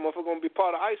know, that motherfucker gonna be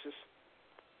part of ISIS.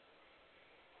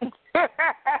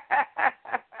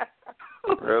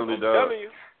 Really, I'm dog. telling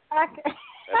you.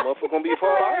 That motherfucker gonna be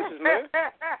part of ISIS, man.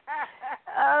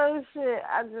 Oh shit!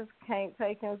 I just can't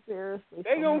take him seriously.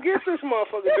 They gonna get this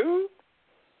motherfucker, dude.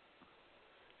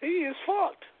 He is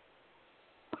fucked.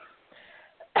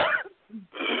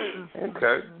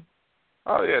 Okay.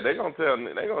 Oh yeah, they gonna tell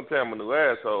him a new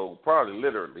asshole, probably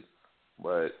literally.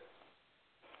 But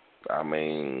I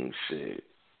mean, shit.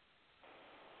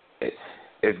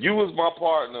 If you was my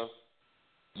partner,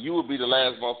 you would be the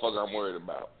last motherfucker I'm worried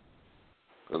about.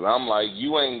 Cause I'm like,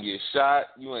 you ain't get shot,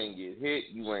 you ain't get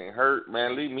hit, you ain't hurt,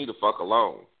 man. Leave me the fuck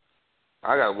alone.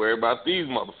 I gotta worry about these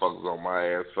motherfuckers on my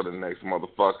ass for the next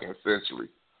motherfucking century.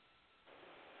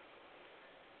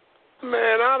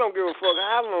 Man, I don't give a fuck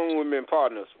how long we've been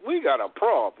partners. We got a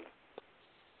problem.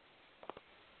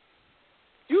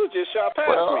 You just shot past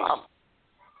me.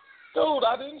 Dude,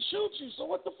 I didn't shoot you, so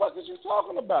what the fuck is you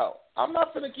talking about? I'm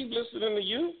not finna keep listening to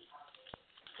you.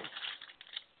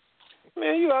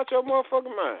 Man, you out your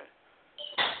motherfucking mind.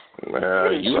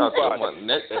 Man, you out your mind.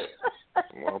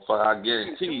 Motherfucker, I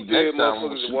guarantee you, next time I'm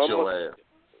gonna shoot your ass.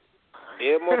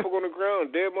 Dead motherfucker on the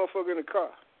ground, dead motherfucker in the car.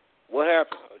 What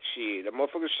happened? Oh, shit, that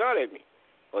motherfucker shot at me.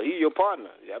 Well, he your partner.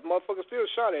 That motherfucker still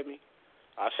shot at me.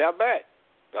 I shot back.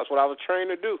 That's what I was trained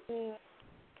to do. Yeah.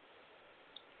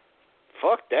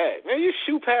 Fuck that. Man, you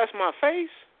shoot past my face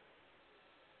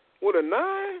with a 9?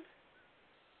 I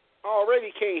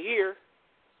already can't hear.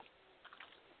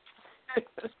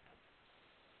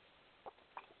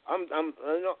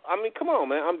 I mean, come on,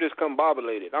 man. I'm just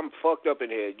combobulated. I'm fucked up in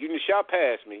here. You done shot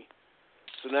past me.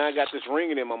 So now I got this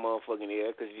ringing in my motherfucking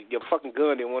ear because your fucking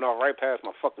gun didn't went off right past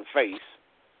my fucking face.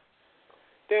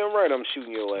 Damn right I'm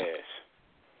shooting your ass.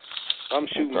 I'm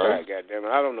shooting back,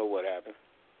 goddammit. I don't know what happened.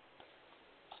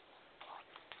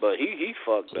 But he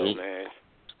fucked up, man.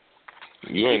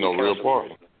 You ain't no real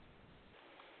partner.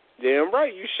 Damn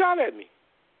right, you shot at me.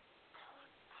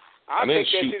 I didn't think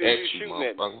that shoot shit at is you shooting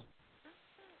at motherfucker. me.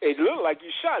 It looked like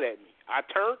you shot at me. I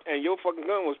turned and your fucking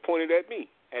gun was pointed at me.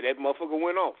 And that motherfucker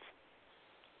went off.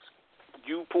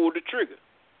 You pulled the trigger.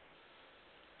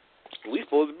 We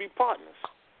supposed to be partners.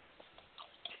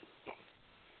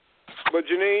 But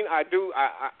Janine, I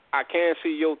can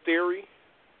see your theory.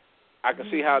 I can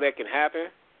see how that can happen.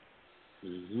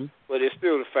 Mm-hmm. But it's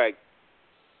still the fact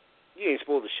you ain't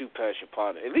supposed to shoot past your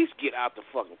partner. At least get out the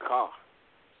fucking car.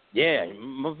 Yeah,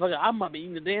 motherfucker, I might be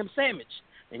eating a damn sandwich,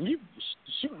 and you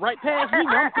shoot right past me.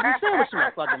 I'm putting a sandwich in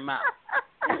my fucking mouth.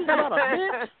 You son of a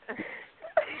bitch.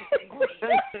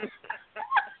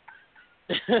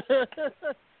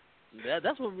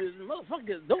 That's what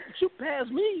motherfuckers don't shoot past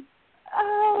me.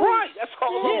 Right, that's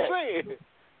all I'm saying.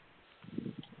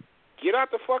 Get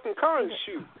out the fucking car and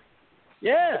shoot.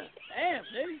 Yeah, damn,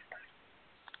 baby.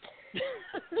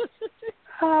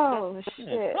 Oh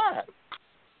shit!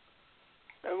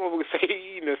 That motherfucker say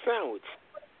he eating a sandwich.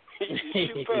 He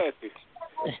shoot past it.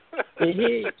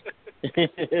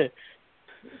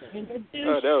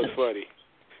 Oh, that was funny.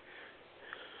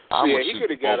 Yeah, he could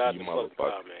have got out the fucking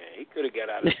car, man. He could have got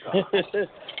out of the car.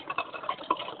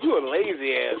 You a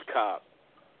lazy ass cop.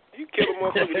 You kill a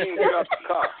motherfucker, he didn't get out the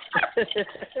car.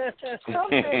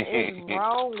 Something is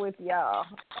wrong with y'all.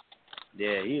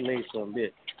 Yeah, he lazy some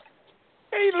bitch.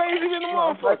 He lazy than a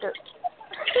motherfucker.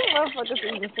 Motherfuckers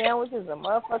eating sandwiches and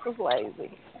motherfuckers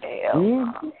lazy. Hell.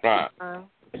 Mm-hmm. Right.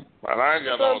 But I ain't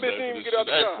got Some all bitch that. ain't get out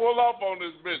the Hey, car. pull off on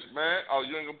this bitch, man. Oh,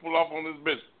 you ain't gonna pull off on this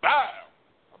bitch. Bam!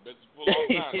 I bet you pull off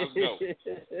now. Let's go.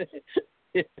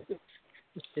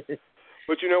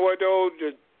 But you know what, though?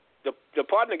 The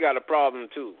partner got a problem,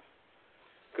 too.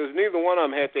 Because neither one of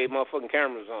them had their motherfucking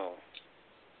cameras on.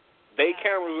 state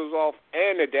cameras was off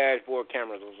and the dashboard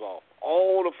cameras was off.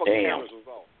 All the fucking cameras was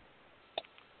off.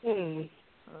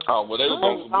 Oh, well, they was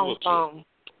on some bullshit.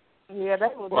 Yeah, they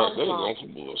was on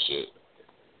some bullshit.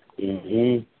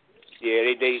 Yeah,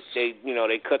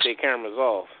 they cut their cameras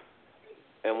off.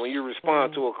 And when you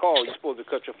respond to a call, you're supposed to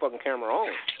cut your fucking camera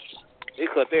on. They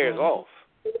cut theirs off.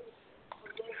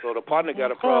 So the partner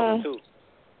got a problem too.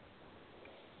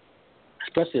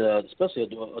 Especially a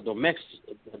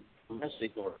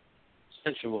domestic or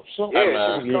sexual assault.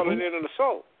 Yeah, she was calling it an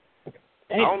assault.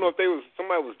 I don't know if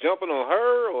somebody was jumping on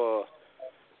her or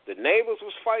the neighbors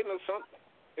was fighting or something.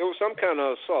 It was some kind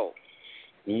of assault.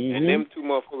 And them two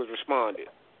motherfuckers responded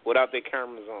without their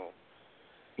cameras on.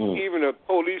 Even the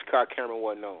police car camera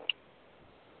wasn't on.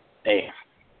 Damn.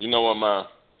 You know what, man?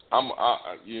 I'll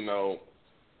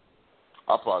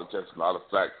probably catch a lot of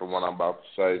flack for what I'm about to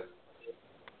say,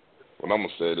 but I'm going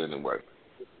to say it anyway.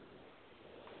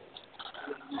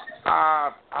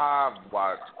 I've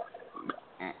watched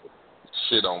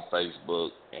shit on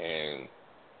Facebook, and,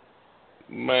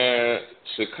 man,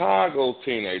 Chicago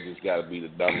teenagers got to be the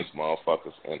dumbest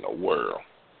motherfuckers in the world.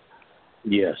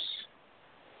 Yes.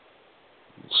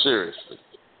 Seriously.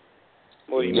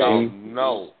 What do you mean?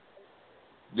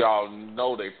 Y'all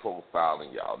know they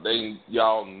profiling y'all.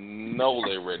 Y'all know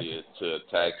they ready to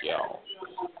attack y'all.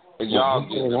 And y'all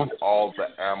give them all the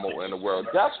ammo in the world.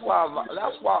 That's why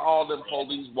all them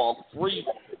police walk free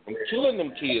from killing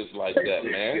them kids like that,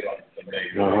 man.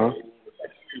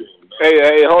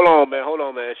 Hey, hold on,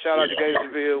 man. Shout out to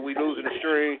Gainesville. We losing the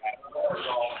stream.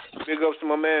 Big ups to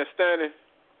my man Stanley.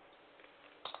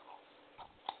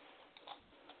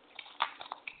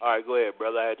 All right, go ahead,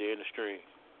 brother. I had to end the stream.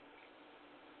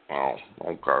 Oh,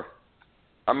 okay.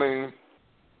 I mean,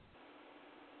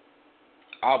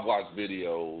 I've watched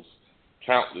videos,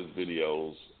 countless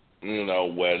videos,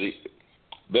 where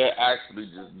they're actually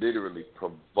just literally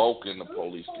provoking the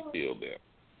police to kill them.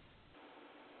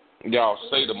 Y'all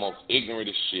say the most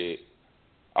ignorant shit.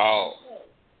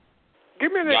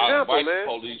 Give me an example, man.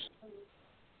 Police.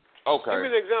 Okay. Give me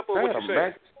an example of what you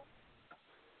say.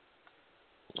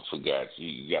 I forgot.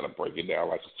 You got to break it down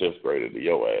like a fifth grader to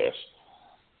your ass.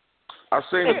 I've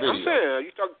seen the video. I'm saying,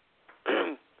 you talk.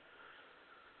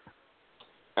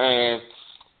 And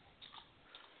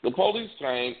the police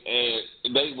came,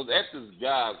 and they was at this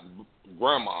guy's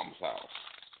grandmom's house.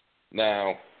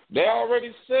 Now, they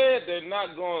already said they're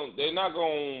not going,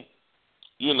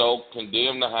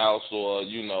 condemn the house or,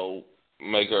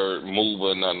 make her move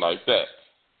or nothing like that.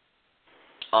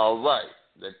 All right.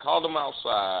 They called him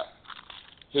outside.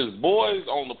 His boys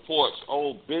on the porch,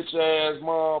 bitch-ass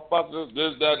motherfuckers,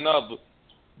 this, that, and other.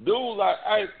 Dude like,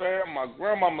 hey, fam, my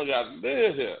grandmama got to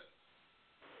live here.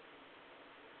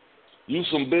 You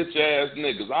some bitch-ass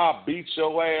niggas. I'll beat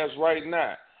your ass right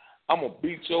now. I'm going to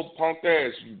beat your punk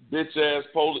ass, you bitch-ass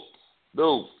police.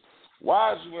 Dude,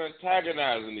 why is you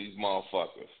antagonizing these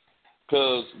motherfuckers?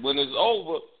 Because when it's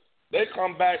over, they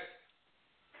come back,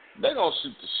 they going to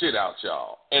shoot the shit out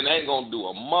y'all. And they ain't going to do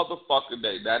a motherfucking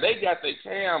day. Now, they got their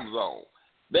cams on.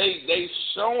 They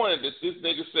showing that this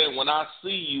nigga said, when I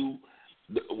see you,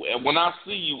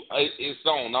 it's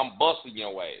on. I'm busting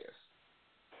your ass.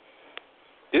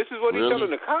 This is what he's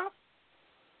telling the cop?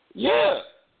 Yeah.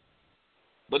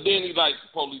 But then he like,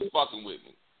 police fucking with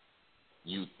me.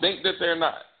 You think that they're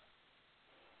not.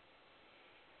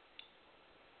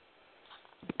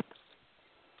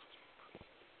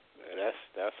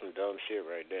 That's some dumb shit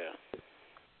right there.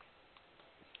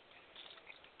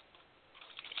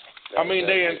 I mean,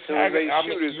 they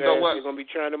antagonize. You know what? They're gonna be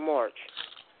trying to march.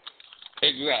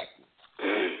 Exactly.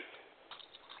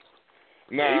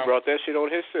 Now he brought that shit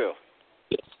on himself.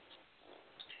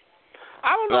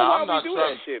 I don't know why we do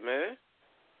that shit, man.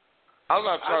 I'm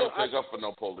not trying to take up for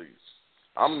no police.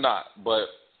 I'm not, but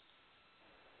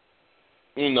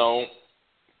we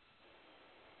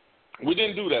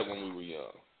didn't do that when we were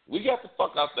young. We got the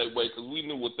fuck out their way because we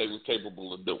knew what they were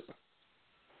capable of doing.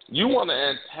 You want to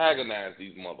antagonize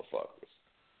these motherfuckers.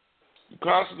 You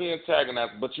constantly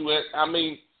antagonize, but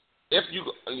if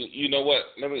you know what?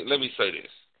 Let me say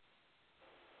this.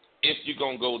 If you're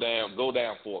gonna go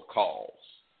down for a cause.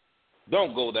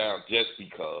 Don't go down just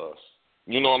because.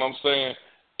 You know what I'm saying?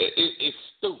 It's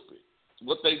stupid.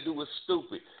 What they do is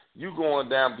stupid. You going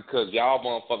down because y'all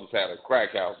motherfuckers had a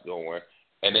crack house going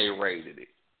and they raided it.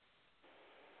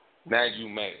 Now you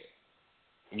mad.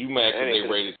 You mad because they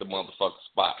raided the motherfucking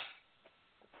spot.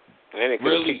 And they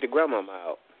could have kicked the grandmama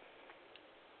out.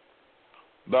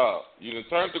 Dog, you done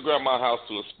turned the grandma's house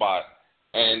to a spot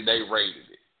and they raided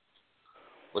it.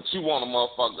 But you want a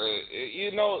motherfucker,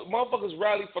 motherfuckers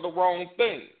rally for the wrong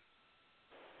thing.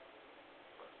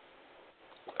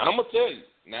 I'm gonna tell you.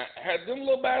 Now, had them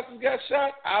little bastards got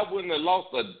shot, I wouldn't have lost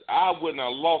a hour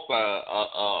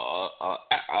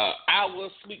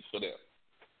of sleep for them.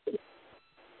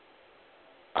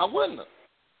 I wouldn't have.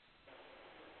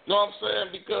 You know what I'm saying?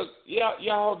 Because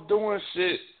y'all doing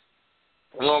shit.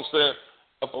 You know what I'm saying?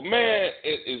 If a man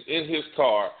is in his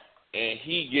car and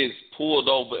he gets pulled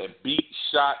over and beat,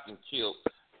 shot, and killed,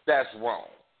 that's wrong.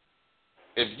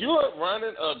 If you're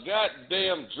running a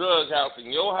goddamn drug house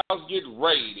and your house gets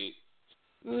raided,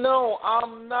 no,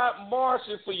 I'm not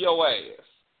marching for your ass.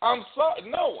 I'm sorry.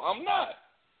 No, I'm not.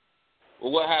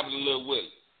 Well, what happened to Lil Willie?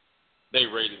 They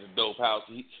raided the dope house.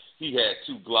 He had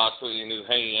 2 Glocks in his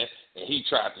hand, and he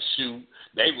tried to shoot.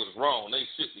 They was wrong. They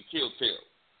should have killed him.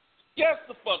 Yes,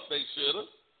 the fuck they should have.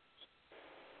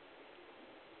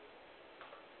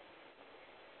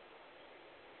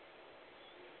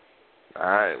 All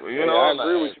right, well, you know, I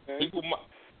agree with you, man. People,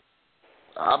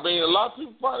 I mean, a lot of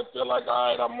people probably feel like, all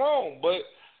right, I'm wrong, but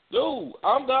dude,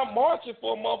 I'm not marching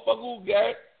for a motherfucker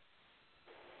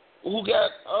who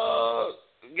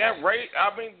got raped.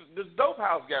 I mean, this dope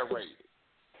house got raped.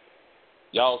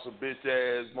 Y'all some bitch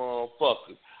ass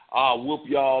motherfuckers. I'll whoop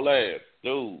y'all ass,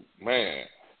 dude, man.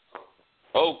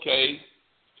 Okay,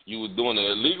 you was doing an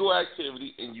illegal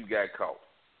activity and you got caught.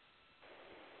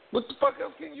 What the fuck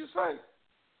else can you say?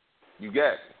 You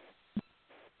got me.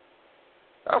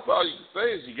 That's all you can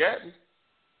say is you got me.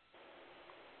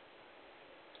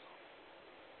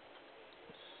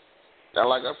 Now,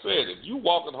 like I said, if you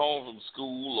walking home from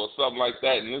school or something like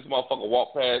that and this motherfucker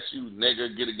walk past you,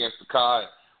 nigga, get against the car and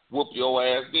whoop your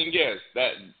ass, then yes,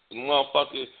 that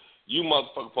motherfucker, you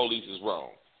motherfucking police is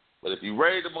wrong. But if you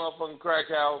raid the motherfucking crack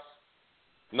house,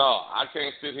 no, I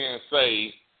can't sit here and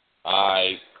say,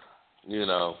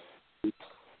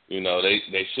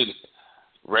 they should have.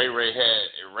 Ray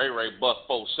bust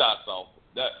 4 shots off.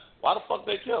 Why the fuck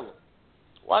they kill him?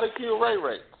 Why they kill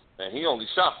Ray? And he only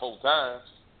shot 4 times.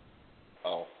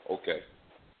 Oh, okay.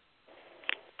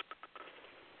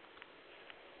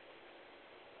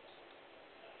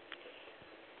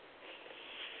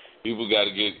 People got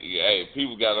to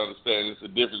understand there's a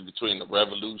difference between the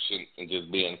revolution and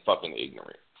just being fucking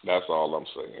ignorant. That's all I'm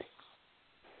saying.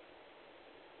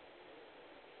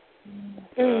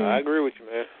 I agree with you,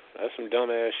 man. That's some dumb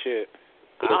ass shit.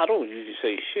 I don't usually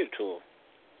say shit to him.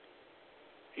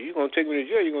 You gonna take me to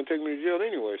jail? You gonna take me to jail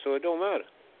anyway, so it don't matter.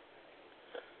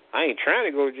 I ain't trying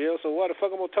to go to jail, so why the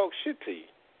fuck I'm gonna talk shit to you?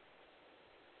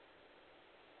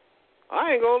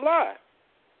 I ain't gonna lie.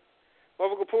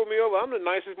 Motherfucker pull me over. I'm the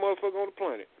nicest motherfucker on the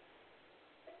planet.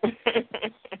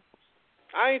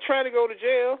 I ain't trying to go to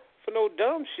jail for no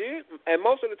dumb shit. And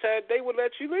most of the time, they would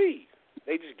let you leave.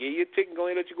 They just give you a ticket and go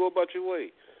and let you go about your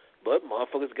way. But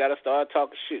motherfuckers got to start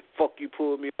talking shit. Fuck you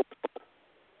pulled me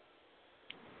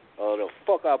over. The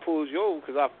fuck I pulled you over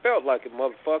because I felt like it,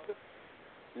 motherfucker.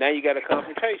 Now you got a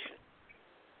confrontation.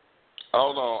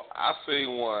 Hold on. I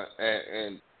seen one,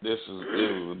 and this is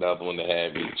another one that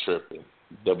had me tripping.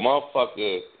 The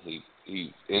motherfucker,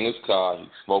 he's in his car, he's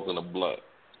smoking a blunt.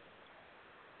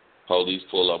 Police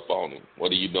pull up on him.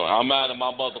 What are you doing? I'm out of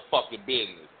my motherfucking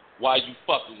business. Why you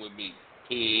fucking with me,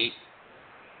 pig?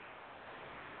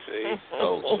 See?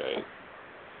 Okay.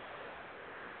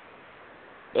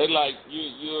 They like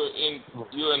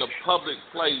you're in a public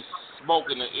place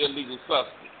smoking an illegal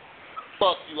substance.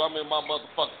 Fuck you, I'm in my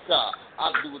motherfucking car.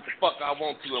 I do what the fuck I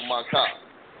want to in my car.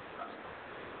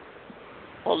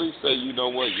 Police say, you know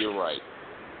what, you're right.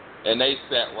 And they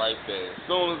sat right there. As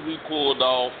soon as we pulled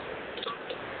off,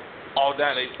 all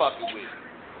that they fucking with.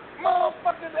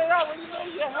 Motherfucker, they already know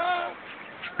you're high.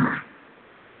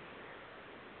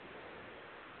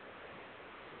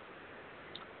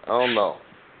 I don't know.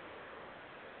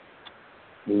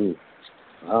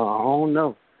 I don't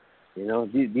know. You know,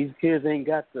 these kids ain't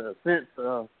got the sense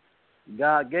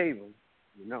God gave them.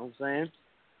 You know what I'm saying?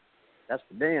 That's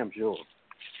for damn sure.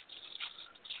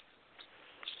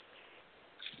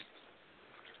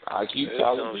 I keep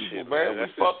telling people, shit, man, we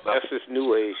fucked up. That's this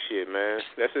new age shit, man.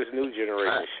 That's this new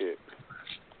generation shit.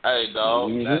 Hey,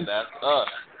 dog, that's us.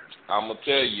 I'm going to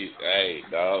tell you, hey,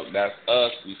 dog, that's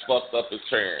us. We fucked up as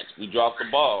parents. We dropped the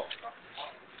ball.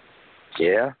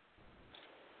 Yeah.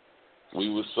 We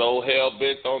were so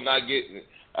hell-bent on not getting it.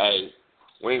 Hey,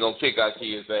 we ain't going to kick our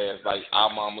kids' ass like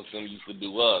our mamas and used to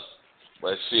do us.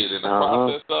 But shit, in the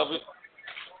process of it,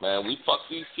 man, we fucked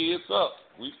these kids up.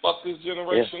 We fucked this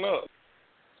generation up.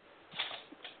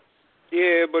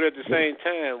 Yeah, but at the same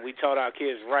time, we taught our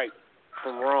kids right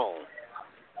from wrong.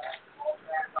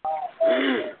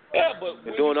 Yeah, but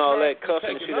and doing all that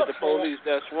cussing shit at the police,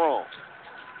 that's wrong.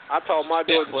 I taught my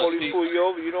daughter, the police pull you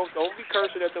over, you don't be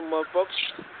cursing at them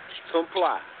motherfuckers.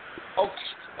 Comply.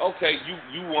 okay,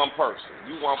 you one person.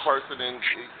 You one person, and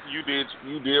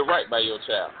you did right by your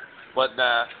child. But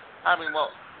now, I mean, well,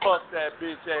 fuck that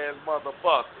bitch ass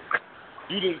motherfucker.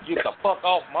 You didn't get the fuck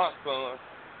off my son.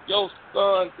 Your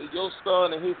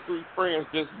son and his 3 friends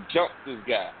just jumped this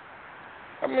guy.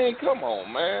 I mean, come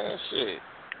on, man, shit.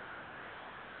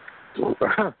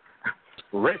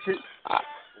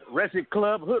 Wretched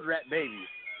club hood rat baby.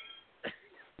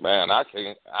 Man, I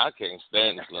can't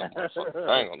stand this little motherfucker.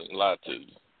 I ain't gonna even lie to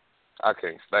you. I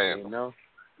can't stand them. know?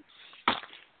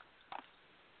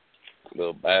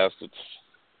 Little bastards.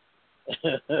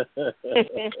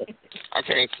 I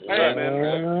can't stand them,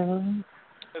 man.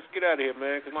 Let's get out of here,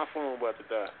 man, because my phone about to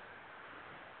die.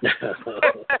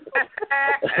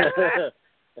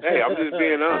 Hey, I'm just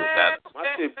being honest. My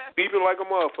shit beeping like a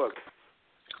motherfucker.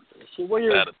 So where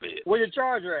your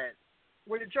charger at?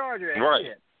 Where your charger at?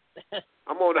 Right.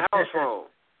 I'm on the house phone.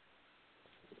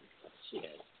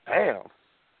 Shit. Damn.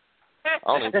 I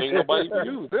don't even think nobody can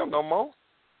use them no more.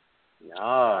 No,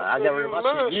 I got rid of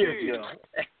my shit years ago.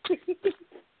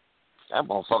 That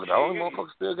motherfucker, the only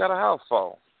motherfucker still got a house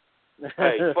phone.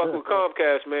 Hey, fuck with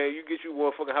Comcast, man. You get you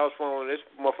one fucking house phone, and this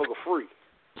motherfucker free.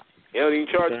 They don't even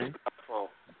charge you for the house phone.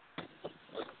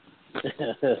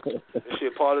 This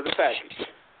shit part of the package.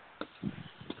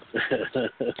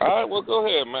 All right, well, go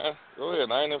ahead, man. Go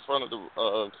ahead. I ain't in front of the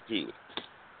computer.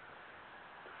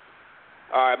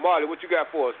 All right, Marley, what you got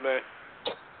for us, man?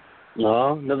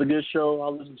 No, another good show.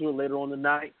 I'll listen to it later on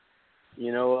tonight.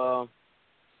 You know,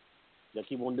 y'all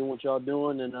keep on doing what y'all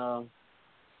doing, and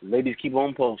ladies keep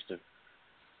on posting.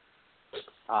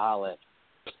 I'll holla at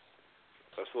you.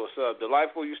 That's what's up.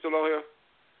 Delightful, you still on here?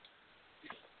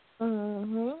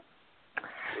 Mhm.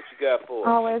 What you got for us?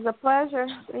 Always a pleasure.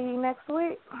 See you next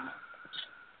week.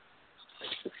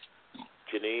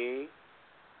 Janine?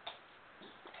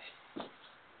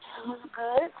 It was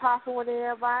good talking with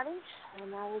everybody,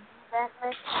 and I will be back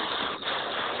next week.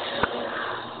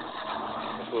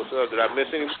 That's what's up. Did I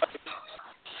miss anybody?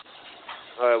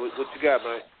 All right, what you got,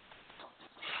 man?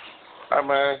 All right,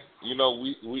 man. You know,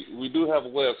 we do have a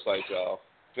website, y'all.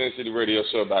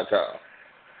 FinCityRadioShow.com.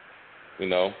 You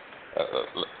know.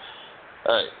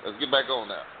 All right, let's get back on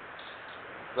now.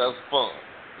 That's fun.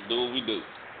 Do what we do.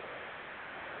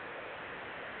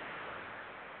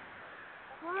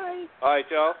 All right,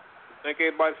 y'all. Thank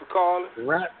everybody for calling.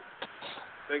 Right.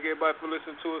 Thank everybody for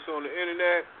listening to us on the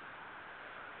internet.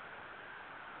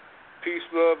 Peace,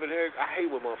 love, and hate. I hate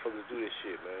when motherfuckers do this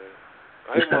shit, man.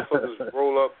 I hate motherfuckers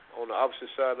roll up on the opposite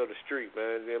side of the street,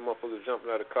 man. Then motherfuckers jumping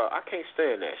out of the car. I can't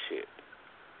stand that shit.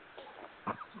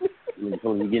 You're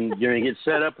gonna get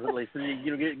set up, like so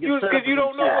you get set up. Because you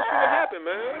don't know what's gonna happen,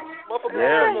 man. Motherfuckers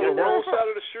on the wrong side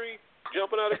of the street,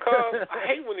 jumping out of the car. I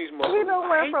hate when these motherfuckers. We done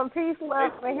went from peace,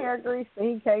 love, and hair grease to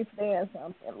he can't stand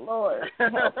something. Lord.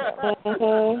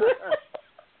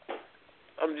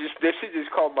 That shit just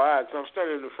caught my eye. So I'm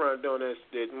standing in the front door, and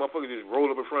that motherfucker just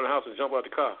roll up in front of the house and jump out the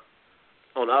car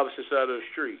on the opposite side of the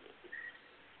street.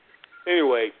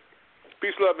 Anyway,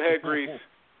 peace, love, and hair grease.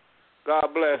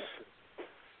 God bless.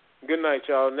 Good night,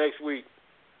 y'all. Next week.